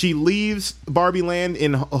 She leaves Barbie Land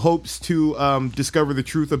in hopes to discover the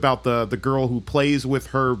truth about the girl who plays with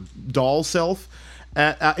her doll self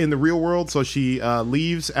in the real world. So she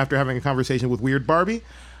leaves after having a conversation with Weird Barbie,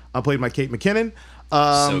 played by Kate McKinnon.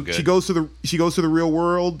 So good. She goes to the real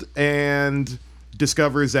world and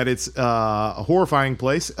discovers that it's a horrifying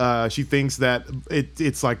place. She thinks that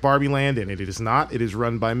it's like Barbie Land, and it is not. It is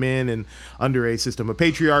run by men and under a system of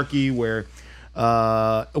patriarchy where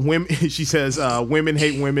women. She says women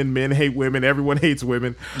hate women, men hate women, everyone hates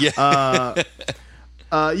women. Yeah.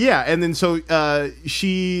 And then so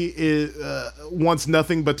she wants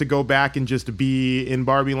nothing but to go back and just be in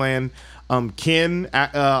Barbie Land. Ken,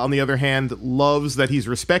 on the other hand, loves that he's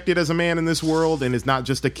respected as a man in this world and is not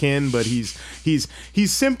just a Ken, but he's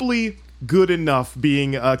simply good enough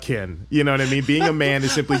being a Ken. You know what I mean? Being a man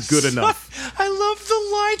is simply good enough. I love the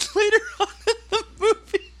line later on in the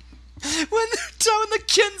movie when the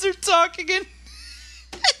Kens are talking and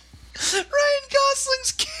Ryan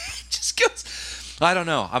Gosling's Ken just goes, I don't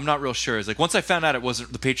know. I'm not real sure. It's like once I found out the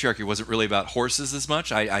patriarchy wasn't really about horses as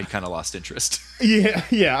much, I kind of lost interest. Yeah.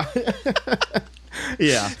 Yeah.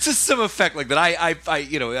 Just some effect like that.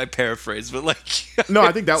 I paraphrase, but like no,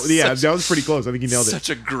 I think that was pretty close. I think you nailed it. Such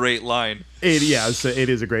a great line. It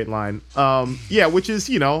is a great line. Which is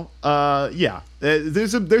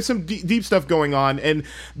there's some deep stuff going on, and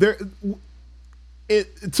there.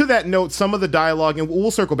 To that note, some of the dialogue, and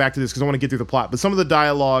we'll circle back to this because I want to get through the plot, but some of the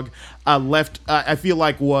dialogue I feel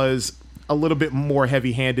like was a little bit more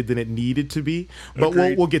heavy-handed than it needed to be, but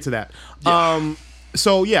we'll get to that.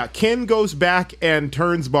 Yeah. Ken goes back and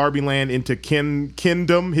turns Barbie Land into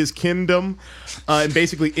his kingdom, and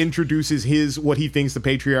basically introduces what he thinks the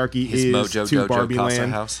patriarchy his is Mojo to Dojo Barbie Casa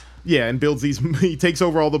Land. House. Yeah, and builds these. He takes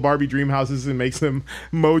over all the Barbie dream houses and makes them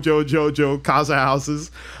Mojo Jojo Casa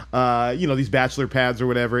houses. These bachelor pads or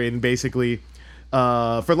whatever, and basically,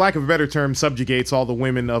 for lack of a better term, subjugates all the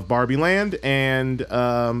women of Barbie Land and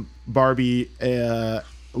Barbie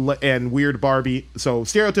and Weird Barbie. So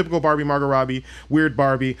stereotypical Barbie, Margot Robbie, Weird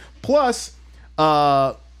Barbie, plus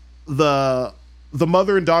the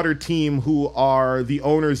mother and daughter team who are the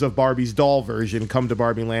owners of Barbie's doll version come to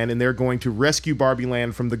Barbie Land, and they're going to rescue Barbie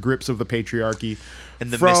Land from the grips of the patriarchy.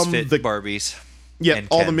 And the misfit Barbies. Yeah,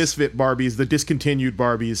 all the misfit Barbies, the discontinued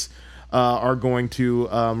Barbies, are going to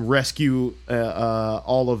rescue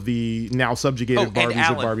all of the now subjugated Barbies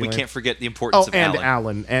of Barbie Land. We can't forget the importance of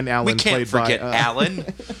Alan. And Alan. We can't forget Alan.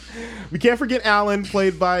 We can't forget Alan,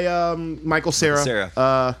 played by Michael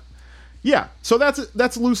Cera. Yeah, so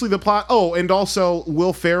that's loosely the plot. Oh, and also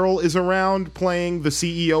Will Ferrell is around playing the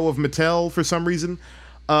CEO of Mattel for some reason.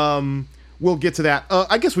 We'll get to that.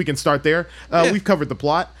 I guess we can start there. We've covered the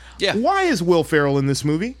plot. Yeah. Why is Will Ferrell in this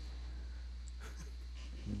movie?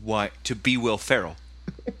 Why? To be Will Ferrell.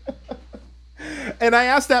 And I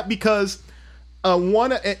ask that because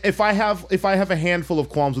if I have a handful of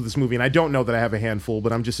qualms with this movie, and I don't know that I have a handful,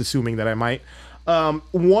 but I'm just assuming that I might.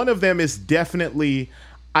 One of them is definitely,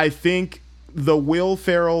 I think, the Will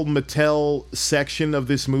Ferrell Mattel section of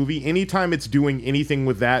this movie, anytime it's doing anything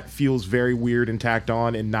with that, feels very weird and tacked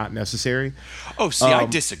on and not necessary. Oh, see, I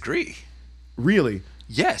disagree. Really?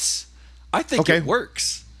 Yes. I think it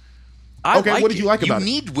works. What did you like about it?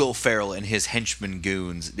 You need Will Ferrell and his henchmen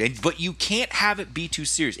goons, but you can't have it be too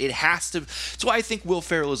serious. It has to. That's why I think Will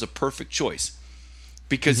Ferrell is a perfect choice.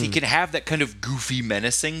 Because he can have that kind of goofy,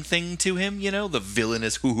 menacing thing to him, the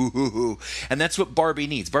villainous hoo. And that's what Barbie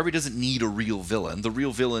needs. Barbie doesn't need a real villain. The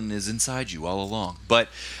real villain is inside you all along. But,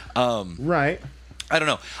 right. I don't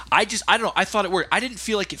know. I don't know. I thought it worked. I didn't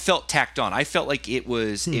feel like it felt tacked on. I felt like I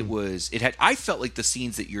felt like the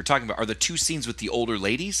scenes that you're talking about are the two scenes with the older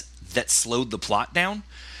ladies that slowed the plot down,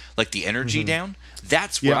 like the energy down.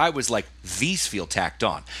 That's where I was like, these feel tacked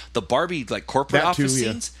on. The Barbie, like, corporate office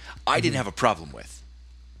scenes, I didn't have a problem with.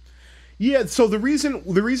 Yeah, so the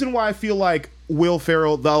reason why I feel like Will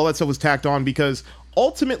Ferrell, all that stuff was tacked on, because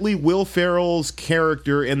ultimately Will Ferrell's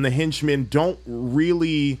character and the henchmen don't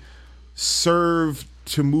really serve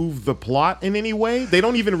to move the plot in any way. They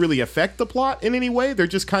don't even really affect the plot in any way. They're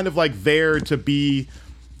just kind of like there to be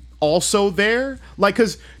also there. Like,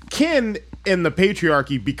 because Ken in the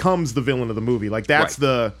patriarchy becomes the villain of the movie. Like, that's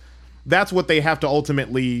what they have to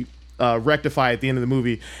ultimately rectify at the end of the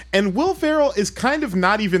movie. And Will Ferrell is kind of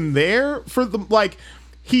not even there for the, like,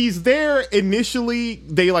 he's there initially.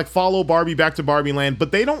 They like follow Barbie back to Barbie Land,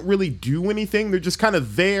 but they don't really do anything. They're just kind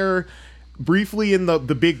of there briefly in the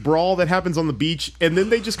big brawl that happens on the beach, and then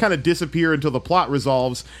they just kind of disappear until the plot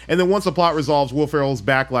resolves. And then once the plot resolves, Will Ferrell's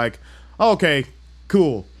back like, oh, okay,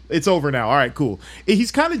 cool, it's over now, all right, cool.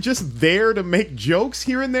 He's kind of just there to make jokes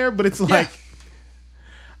here and there, but it's like,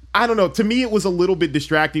 I don't know. To me, it was a little bit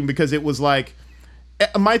distracting because it was like,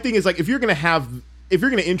 my thing is like, if you're going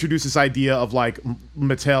to introduce this idea of like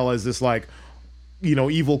Mattel as this like,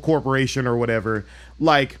 evil corporation or whatever,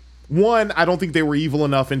 like, one, I don't think they were evil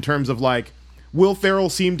enough in terms of like, Will Ferrell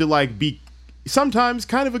seemed to like be sometimes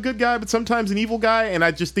kind of a good guy, but sometimes an evil guy. And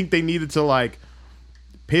I just think they needed to like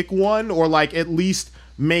pick one, or like at least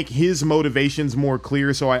make his motivations more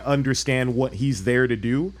clear so I understand what he's there to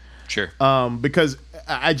do. Sure. Because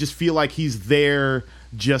I just feel like he's there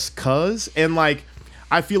just cuz. And like,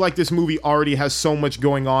 I feel like this movie already has so much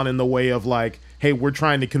going on in the way of like, hey, we're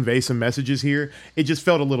trying to convey some messages here. It just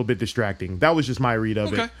felt a little bit distracting. That was just my read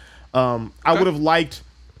of it. I would have liked,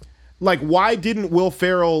 like, why didn't Will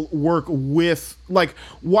Ferrell work with, like,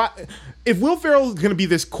 why, if Will Ferrell is going to be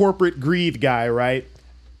this corporate greed guy, right?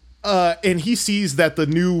 And he sees that the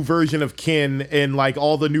new version of Ken and like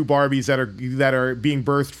all the new Barbies that are being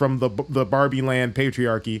birthed from the Barbie Land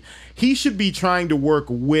patriarchy, he should be trying to work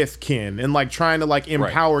with Ken and like trying to like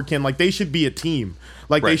empower Ken. Like, they should be a team.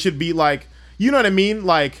 Like, they should be like, you know what I mean?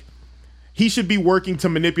 Like, he should be working to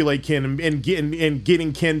manipulate Ken and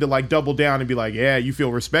getting Ken to like double down and be like, yeah, you feel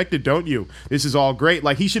respected, don't you? This is all great.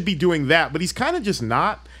 Like, he should be doing that, but he's kind of just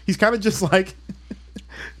not. He's kind of just like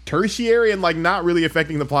tertiary and like not really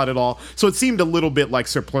affecting the plot at all. So it seemed a little bit like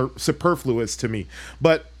superfluous to me.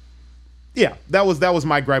 But yeah, that was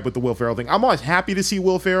my gripe with the Will Ferrell thing. I'm always happy to see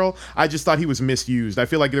Will Ferrell. I just thought he was misused. I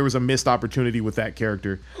feel like there was a missed opportunity with that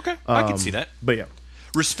character. Okay, I can see that. But yeah.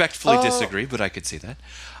 Respectfully disagree, but I could see that.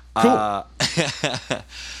 Cool.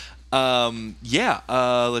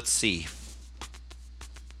 Let's see.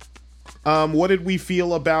 What did we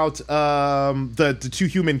feel about the two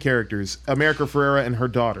human characters, America Ferrera and her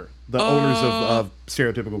daughter, the owners of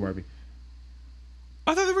stereotypical Barbie?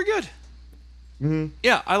 I thought they were good. Mm-hmm.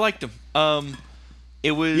 Yeah, I liked them.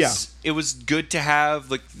 It was good to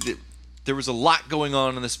have there was a lot going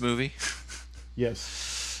on in this movie.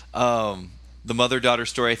 Yes. The mother-daughter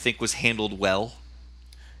story I think was handled well.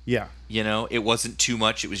 Yeah. You know, it wasn't too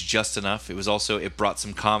much. It was just enough. It was also, it brought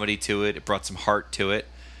some comedy to it. It brought some heart to it.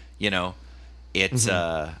 You know, it's,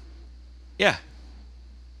 yeah,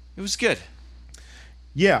 it was good.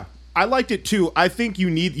 Yeah, I liked it too. I think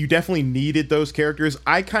you definitely needed those characters.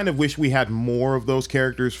 I kind of wish we had more of those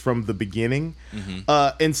characters from the beginning.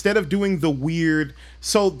 Mm-hmm. Instead of doing the weird,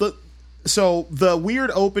 so the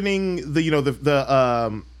weird opening,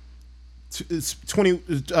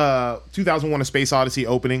 2001: A Space Odyssey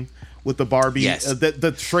opening with the Barbie,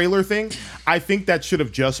 the trailer thing. I think that should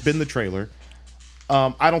have just been the trailer.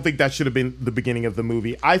 I don't think that should have been the beginning of the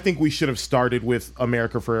movie. I think we should have started with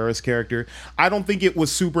America Ferrera's character. I don't think it was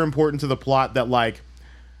super important to the plot that, like,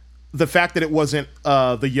 the fact that it wasn't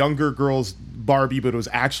the younger girl's Barbie, but it was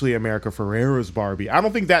actually America Ferrera's Barbie. I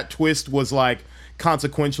don't think that twist was, like,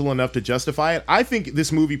 consequential enough to justify it. I think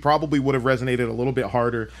this movie probably would have resonated a little bit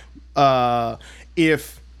harder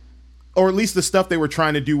if, or at least the stuff they were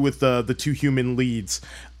trying to do with the two human leads,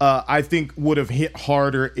 I think would have hit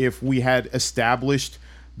harder if we had established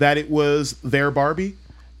that it was their Barbie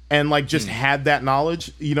and, like, just had that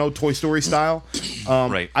knowledge, you know, Toy Story style.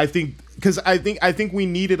 Right. I think because I think we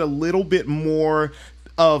needed a little bit more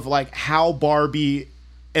of, like, how Barbie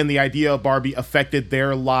and the idea of Barbie affected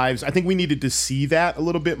their lives. I think we needed to see that a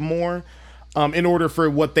little bit more. In order for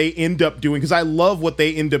what they end up doing, because I love what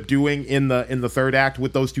they end up doing in the third act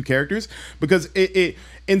with those two characters, because it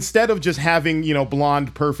instead of just having, you know,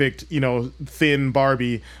 blonde, perfect, you know, thin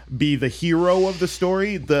Barbie be the hero of the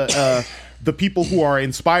story, the people who are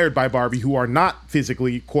inspired by Barbie, who are not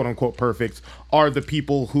physically quote unquote perfect, are the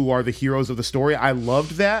people who are the heroes of the story. I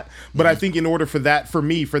loved that, but I think in order for that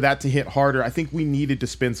to hit harder, I think we needed to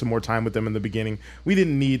spend some more time with them in the beginning. We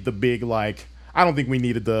didn't need the big, like, I don't think we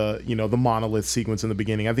needed the monolith sequence in the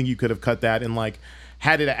beginning. I think you could have cut that and, like,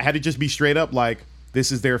 had it just be straight up, like,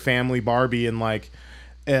 this is their family Barbie, and, like,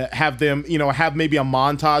 have them, you know, have maybe a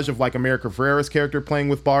montage of, like, America Ferrera's character playing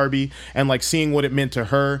with Barbie and, like, seeing what it meant to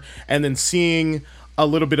her, and then seeing a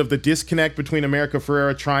little bit of the disconnect between America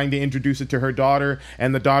Ferrera trying to introduce it to her daughter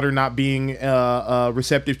and the daughter not being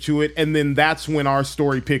receptive to it, and then that's when our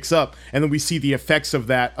story picks up, and then we see the effects of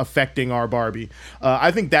that affecting our Barbie. I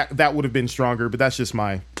think that would have been stronger, but that's just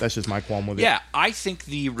my qualm with it. Yeah, I think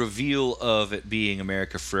the reveal of it being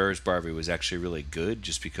America Ferrera's Barbie was actually really good,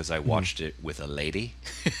 just because I watched it with a lady,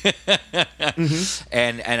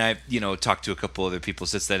 and I, you know, talked to a couple other people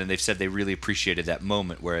since then, and they've said they really appreciated that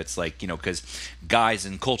moment where it's like, you know, because guys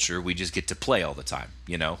in culture, we just get to play all the time,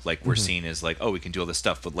 you know, like, we're seen as, like, oh, we can do all this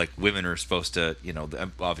stuff, but, like, women are supposed to, you know,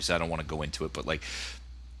 obviously I don't want to go into it, but, like,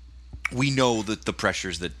 we know that the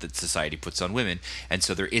pressures that society puts on women, and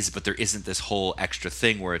so there isn't this whole extra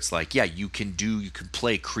thing where it's like, yeah, you can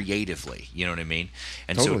play creatively, you know what I mean?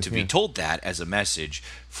 And totally, so to be told that as a message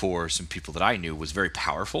for some people that I knew was very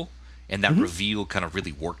powerful, and that reveal kind of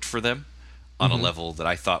really worked for them on a level that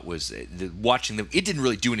I thought was, watching them, it didn't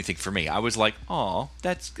really do anything for me. I was like,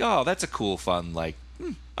 that's a cool, fun, like,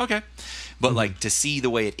 okay. But like, to see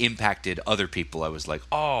the way it impacted other people, I was like,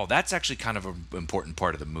 oh, that's actually kind of an important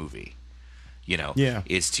part of the movie, you know,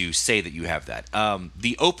 is to say that you have that.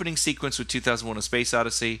 The opening sequence with 2001: A Space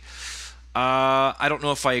Odyssey, I don't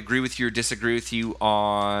know if I agree with you or disagree with you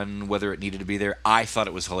on whether it needed to be there. I thought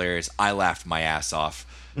it was hilarious. I laughed my ass off.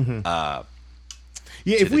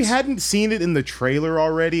 Yeah, if we hadn't seen it in the trailer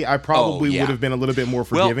already, I probably would have been a little bit more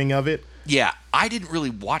forgiving of it. Yeah, I didn't really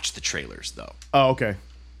watch the trailers, though. Oh, okay.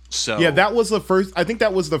 So yeah, that was the first. I think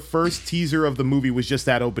that was the first teaser of the movie. Was just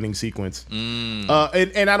that opening sequence, and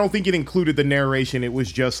I don't think it included the narration. It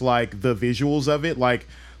was just like the visuals of it, like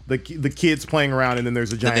the kids playing around, and then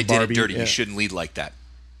there's a giant Barbie. They did it dirty. You shouldn't lead like that,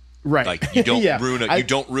 right? Like, you don't ruin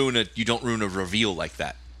it. You don't ruin a reveal like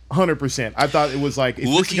that. 100%. I thought it was like,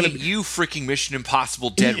 looking at you, freaking Mission Impossible: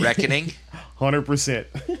 Dead Reckoning. 100%.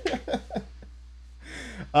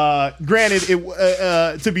 Granted,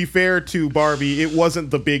 it to be fair to Barbie, it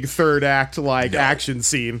wasn't the big third act action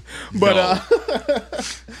scene, but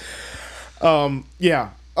yeah.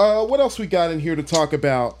 What else we got in here to talk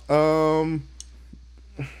about?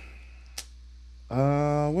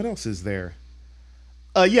 What else is there?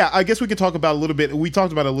 Yeah, I guess we could talk about a little bit. We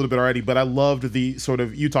talked about it a little bit already, but I loved the sort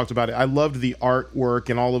of, you talked about it. I loved the artwork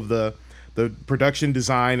and all of the production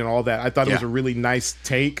design and all that. I thought it was a really nice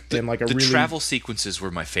take, and like the travel sequences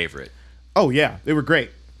were my favorite. Oh yeah, they were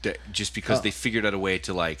great. Just because they figured out a way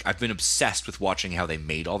to like, I've been obsessed with watching how they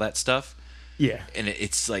made all that stuff. Yeah, and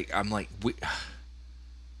it's like I'm like,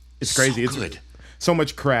 it's crazy. So good. It's so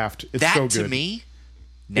much craft. It's that so good. To me,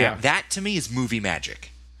 now that to me is movie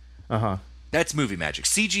magic. That's movie magic.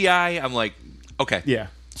 CGI, I'm like, okay, yeah,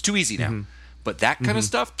 it's too easy now. But that kind of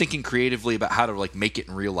stuff, thinking creatively about how to like make it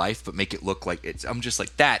in real life, but make it look like it's. I'm just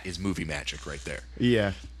like, that is movie magic right there.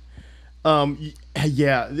 Yeah.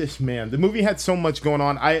 Yeah, the movie had so much going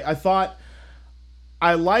on. I thought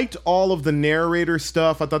I liked all of the narrator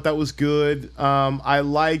stuff. I thought that was good. I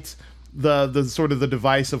liked the sort of the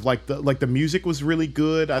device of like the music was really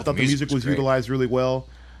good. I thought the music was utilized really well.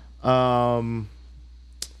 Yeah,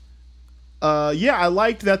 I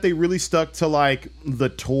liked that they really stuck to like the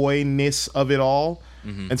toyness of it all.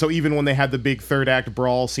 And so even when they had the big third act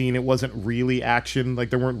brawl scene, it wasn't really action. Like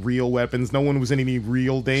there weren't real weapons. No one was in any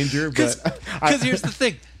real danger. Because here's the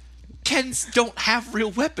thing. Kens don't have real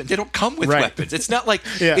weapons. They don't come with weapons. It's not like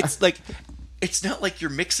it's not like you're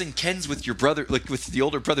mixing Kens with your brother, like with the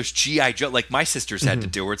older brother's G.I. Joe, like my sisters had to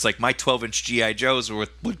do, where it's like my 12-inch G.I. Joes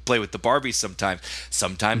would play with the Barbies sometimes.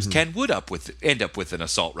 Sometimes Ken would end up with an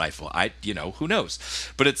assault rifle. Who knows?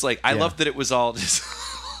 But it's like, I love that it was all just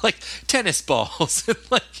like tennis balls and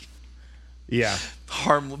like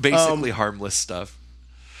basically harmless stuff.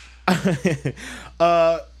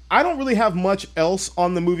 I don't really have much else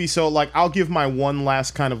on the movie, so like I'll give my one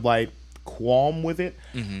last kind of like qualm with it.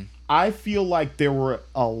 I feel like there were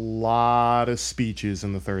a lot of speeches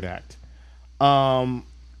in the third act.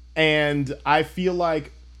 And I feel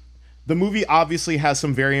like the movie obviously has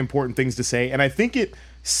some very important things to say, and I think it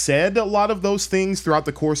said a lot of those things throughout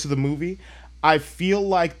the course of the movie. I feel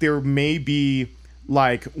like there may be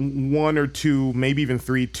like one or two, maybe even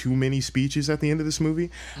three too many speeches at the end of this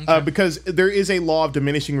movie, because there is a law of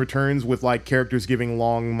diminishing returns with like characters giving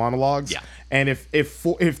long monologues. And if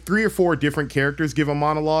three or four different characters give a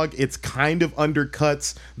monologue, it's kind of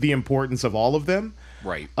undercuts the importance of all of them.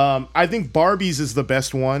 Right. I think Barbie's is the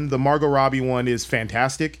best one. The Margot Robbie one is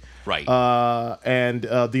fantastic. Right. And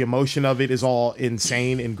the emotion of it is all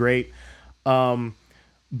insane and great.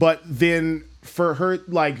 But then for her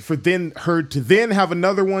to then have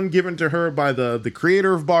another one given to her by the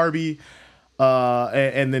creator of Barbie,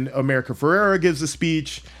 and then America Ferrera gives a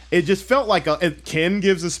speech. It just felt like Ken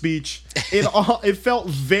gives a speech. It felt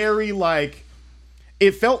very like,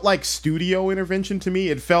 it felt like studio intervention to me.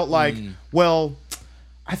 It felt like, well,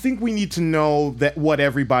 I think we need to know that what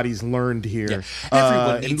everybody's learned here.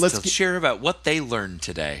 Everyone needs to share about what they learned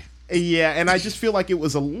today. Yeah, and I just feel like it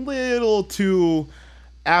was a little too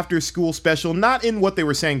after school special, not in what they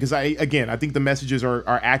were saying, because I think the messages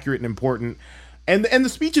are accurate and important, and the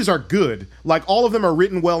speeches are good. Like all of them are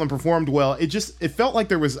written well and performed well. It felt like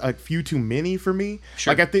there was a few too many for me.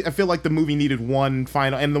 Sure. Like I feel like the movie needed one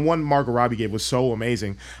final, and the one Margot Robbie gave was so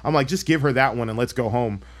amazing. I'm like, just give her that one and let's go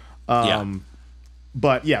home.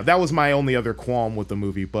 But yeah, that was my only other qualm with the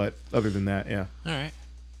movie. But other than that, yeah. All right.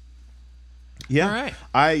 Yeah. All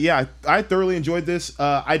right. I thoroughly enjoyed this.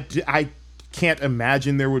 I can't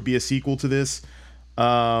imagine there would be a sequel to this.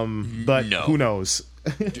 But no. Who knows?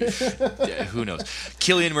 Who knows?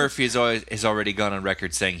 Cillian Murphy has already gone on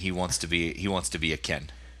record saying he wants to be a Ken.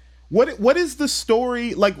 What is the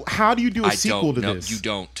story? Like, how do you do a sequel to this? You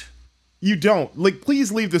don't. You don't. Like,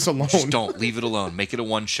 please leave this alone. Just don't. Leave it alone. Make it a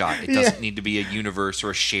one-shot. It doesn't need to be a universe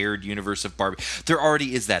or a shared universe of Barbie. There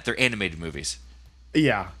already is that. They're animated movies.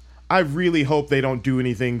 Yeah. I really hope they don't do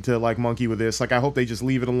anything to, like, monkey with this. Like, I hope they just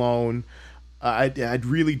leave it alone. I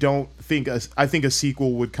really don't think... I think a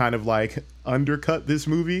sequel would kind of, like, undercut this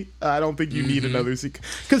movie. I don't think you need another sequel.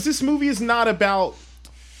 Because this movie is not about...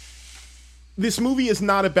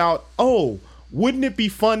 oh... wouldn't it be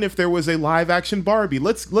fun if there was a live-action Barbie?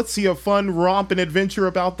 Let's see a fun romp and adventure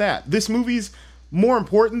about that. This movie's more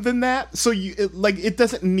important than that, so it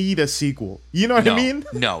doesn't need a sequel. You know what I mean?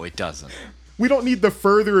 No, it doesn't. We don't need the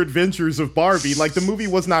further adventures of Barbie. Like, the movie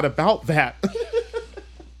was not about that.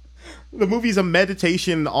 The movie's a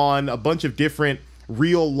meditation on a bunch of different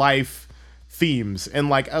real-life themes, and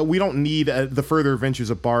we don't need the further adventures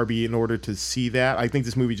of Barbie in order to see that. I think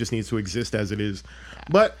this movie just needs to exist as it is.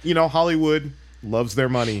 But, Hollywood loves their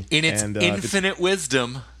money. In its infinite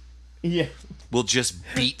wisdom, yeah, will just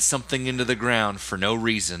beat something into the ground for no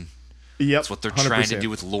reason. Yep, that's what they're 100%. Trying to do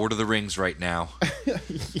with Lord of the Rings right now. Yeah.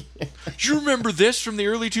 You remember this from the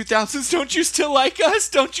early 2000s? Don't you still like us?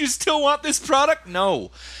 Don't you still want this product?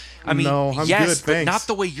 No. I mean, no, I'm yes, good, but thanks. Not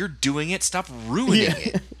the way you're doing it. Stop ruining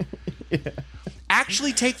it. Yeah.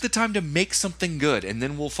 Actually take the time to make something good, and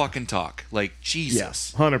then we'll fucking talk. Like, Jesus.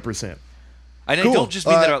 Yes, 100%. And cool. I don't just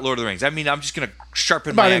mean that about Lord of the Rings. I mean, I'm just going to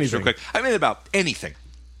sharpen my axe real quick. I mean about anything.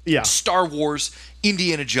 Yeah. Star Wars,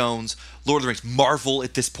 Indiana Jones, Lord of the Rings, Marvel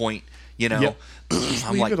at this point, you know. Yep.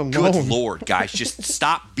 I'm like, good Lord, guys, just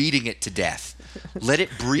stop beating it to death. Let it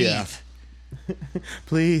breathe. Yeah.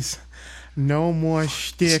 Please. No more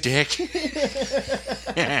stick.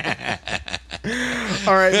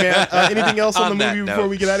 All right, man. Anything else on the movie before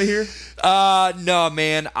we get out of here? No,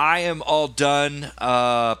 man. I am all done.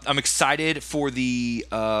 I'm excited for the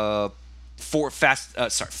Fast and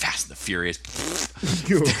the Furious.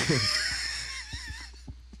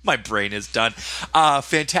 My brain is done.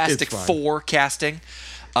 Fantastic Four casting.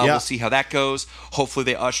 We'll see how that goes. Hopefully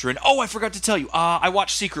they usher in. Oh, I forgot to tell you. I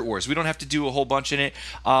watched Secret Wars. We don't have to do a whole bunch in it.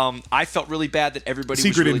 I felt really bad that everybody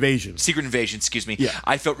Secret was Invasion. Secret Invasion, excuse me. Yeah.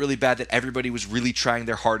 I felt really bad that everybody was really trying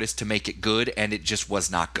their hardest to make it good, and it just was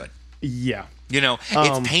not good. Yeah. You know,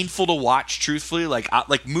 it's painful to watch, truthfully. Like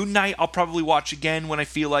Moon Knight, I'll probably watch again when I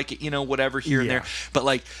feel like it, you know, whatever, here and there. But,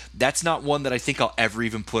 like, that's not one that I think I'll ever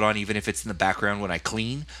even put on, even if it's in the background when I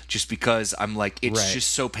clean, just because I'm like, it's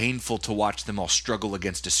just so painful to watch them all struggle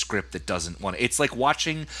against a script that doesn't want to. It's like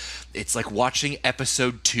watching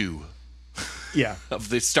episode 2 of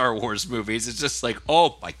the Star Wars movies. It's just like,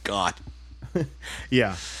 oh, my God.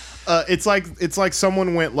 Yeah. It's like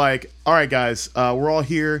someone went like, all right, guys, we're all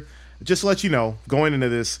here. Just to let you know, going into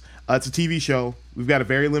this, it's a TV show. We've got a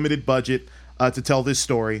very limited budget to tell this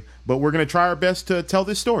story, but we're going to try our best to tell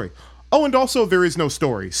this story. Oh, and also there is no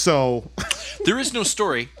story, so... There is no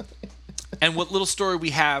story, and what little story we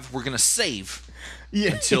have, we're going to save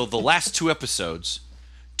until the last 2 episodes,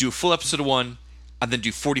 do a full episode of 1, and then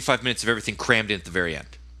do 45 minutes of everything crammed in at the very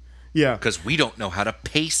end. Yeah. Because we don't know how to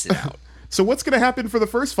pace it out. So what's going to happen for the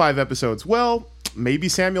first 5 episodes? Well, maybe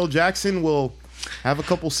Samuel Jackson will... have a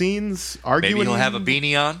couple scenes arguing. Maybe he'll have a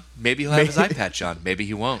beanie on. Maybe he'll have his eye patch on. Maybe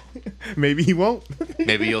he won't. Maybe he won't.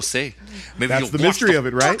 Maybe you'll see. Maybe that's the mystery of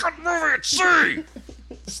it, right? Movie and see.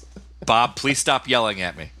 Bob, please stop yelling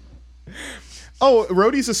at me. Oh,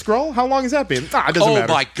 Rhodey's a Skrull? How long has that been? It doesn't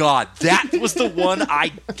matter. Oh my God, that was the one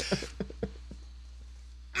I.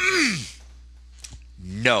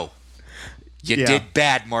 No, you did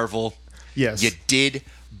bad, Marvel. Yes, you did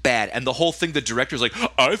bad. And the whole thing, the director's like,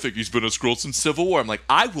 I think he's been a Skrull since Civil War. I'm like,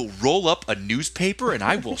 I will roll up a newspaper and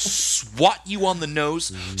I will swat you on the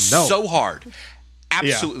nose so hard.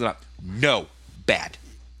 Absolutely not. No, bad.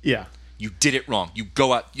 Yeah. You did it wrong. You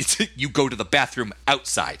go out. You go to the bathroom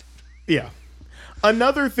outside. Yeah.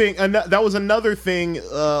 Another thing, that was another thing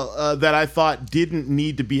that I thought didn't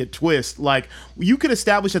need to be a twist. Like, you could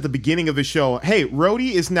establish at the beginning of the show, hey,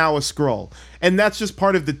 Rhodey is now a Skrull. And that's just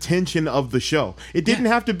part of the tension of the show. It didn't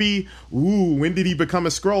have to be, ooh, when did he become a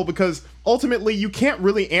Skrull? Because ultimately, you can't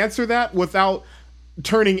really answer that without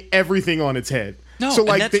turning everything on its head. No, so,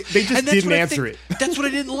 like, they just didn't answer it. That's what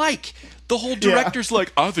I didn't like. The whole director's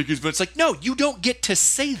like, I think he's been... It's like, no, you don't get to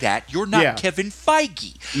say that. You're not Kevin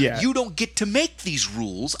Feige. Yeah. You don't get to make these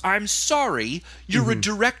rules. I'm sorry. You're a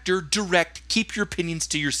director. Direct. Keep your opinions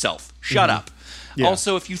to yourself. Shut up. Yeah.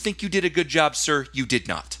 Also, if you think you did a good job, sir, you did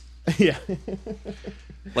not. Yeah.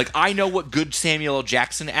 Like, I know what good Samuel L.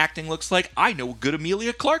 Jackson acting looks like. I know what good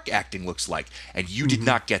Emilia Clarke acting looks like. And you did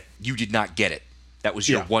not get it. That was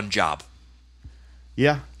your one job.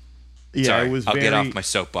 Yeah. Yeah, sorry, it was I'll get off my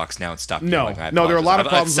soapbox now and stop yelling. No, there are a lot of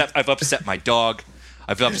problems. I've upset my dog.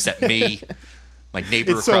 I've upset me. My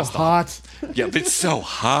neighbor it's across so hot. Yeah, but it's so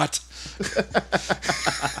hot.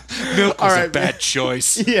 Milk was a bad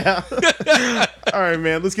choice. Yeah. All right,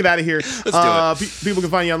 man. Let's get out of here. Let's do it. People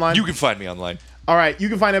can find you online. You can find me online. All right. You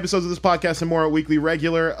can find episodes of this podcast and more at Weekly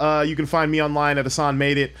Regular. You can find me online at Ahsohn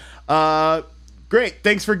Made It. Great.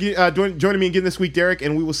 Thanks for joining me again this week, Derek,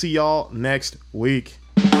 and we will see y'all next week.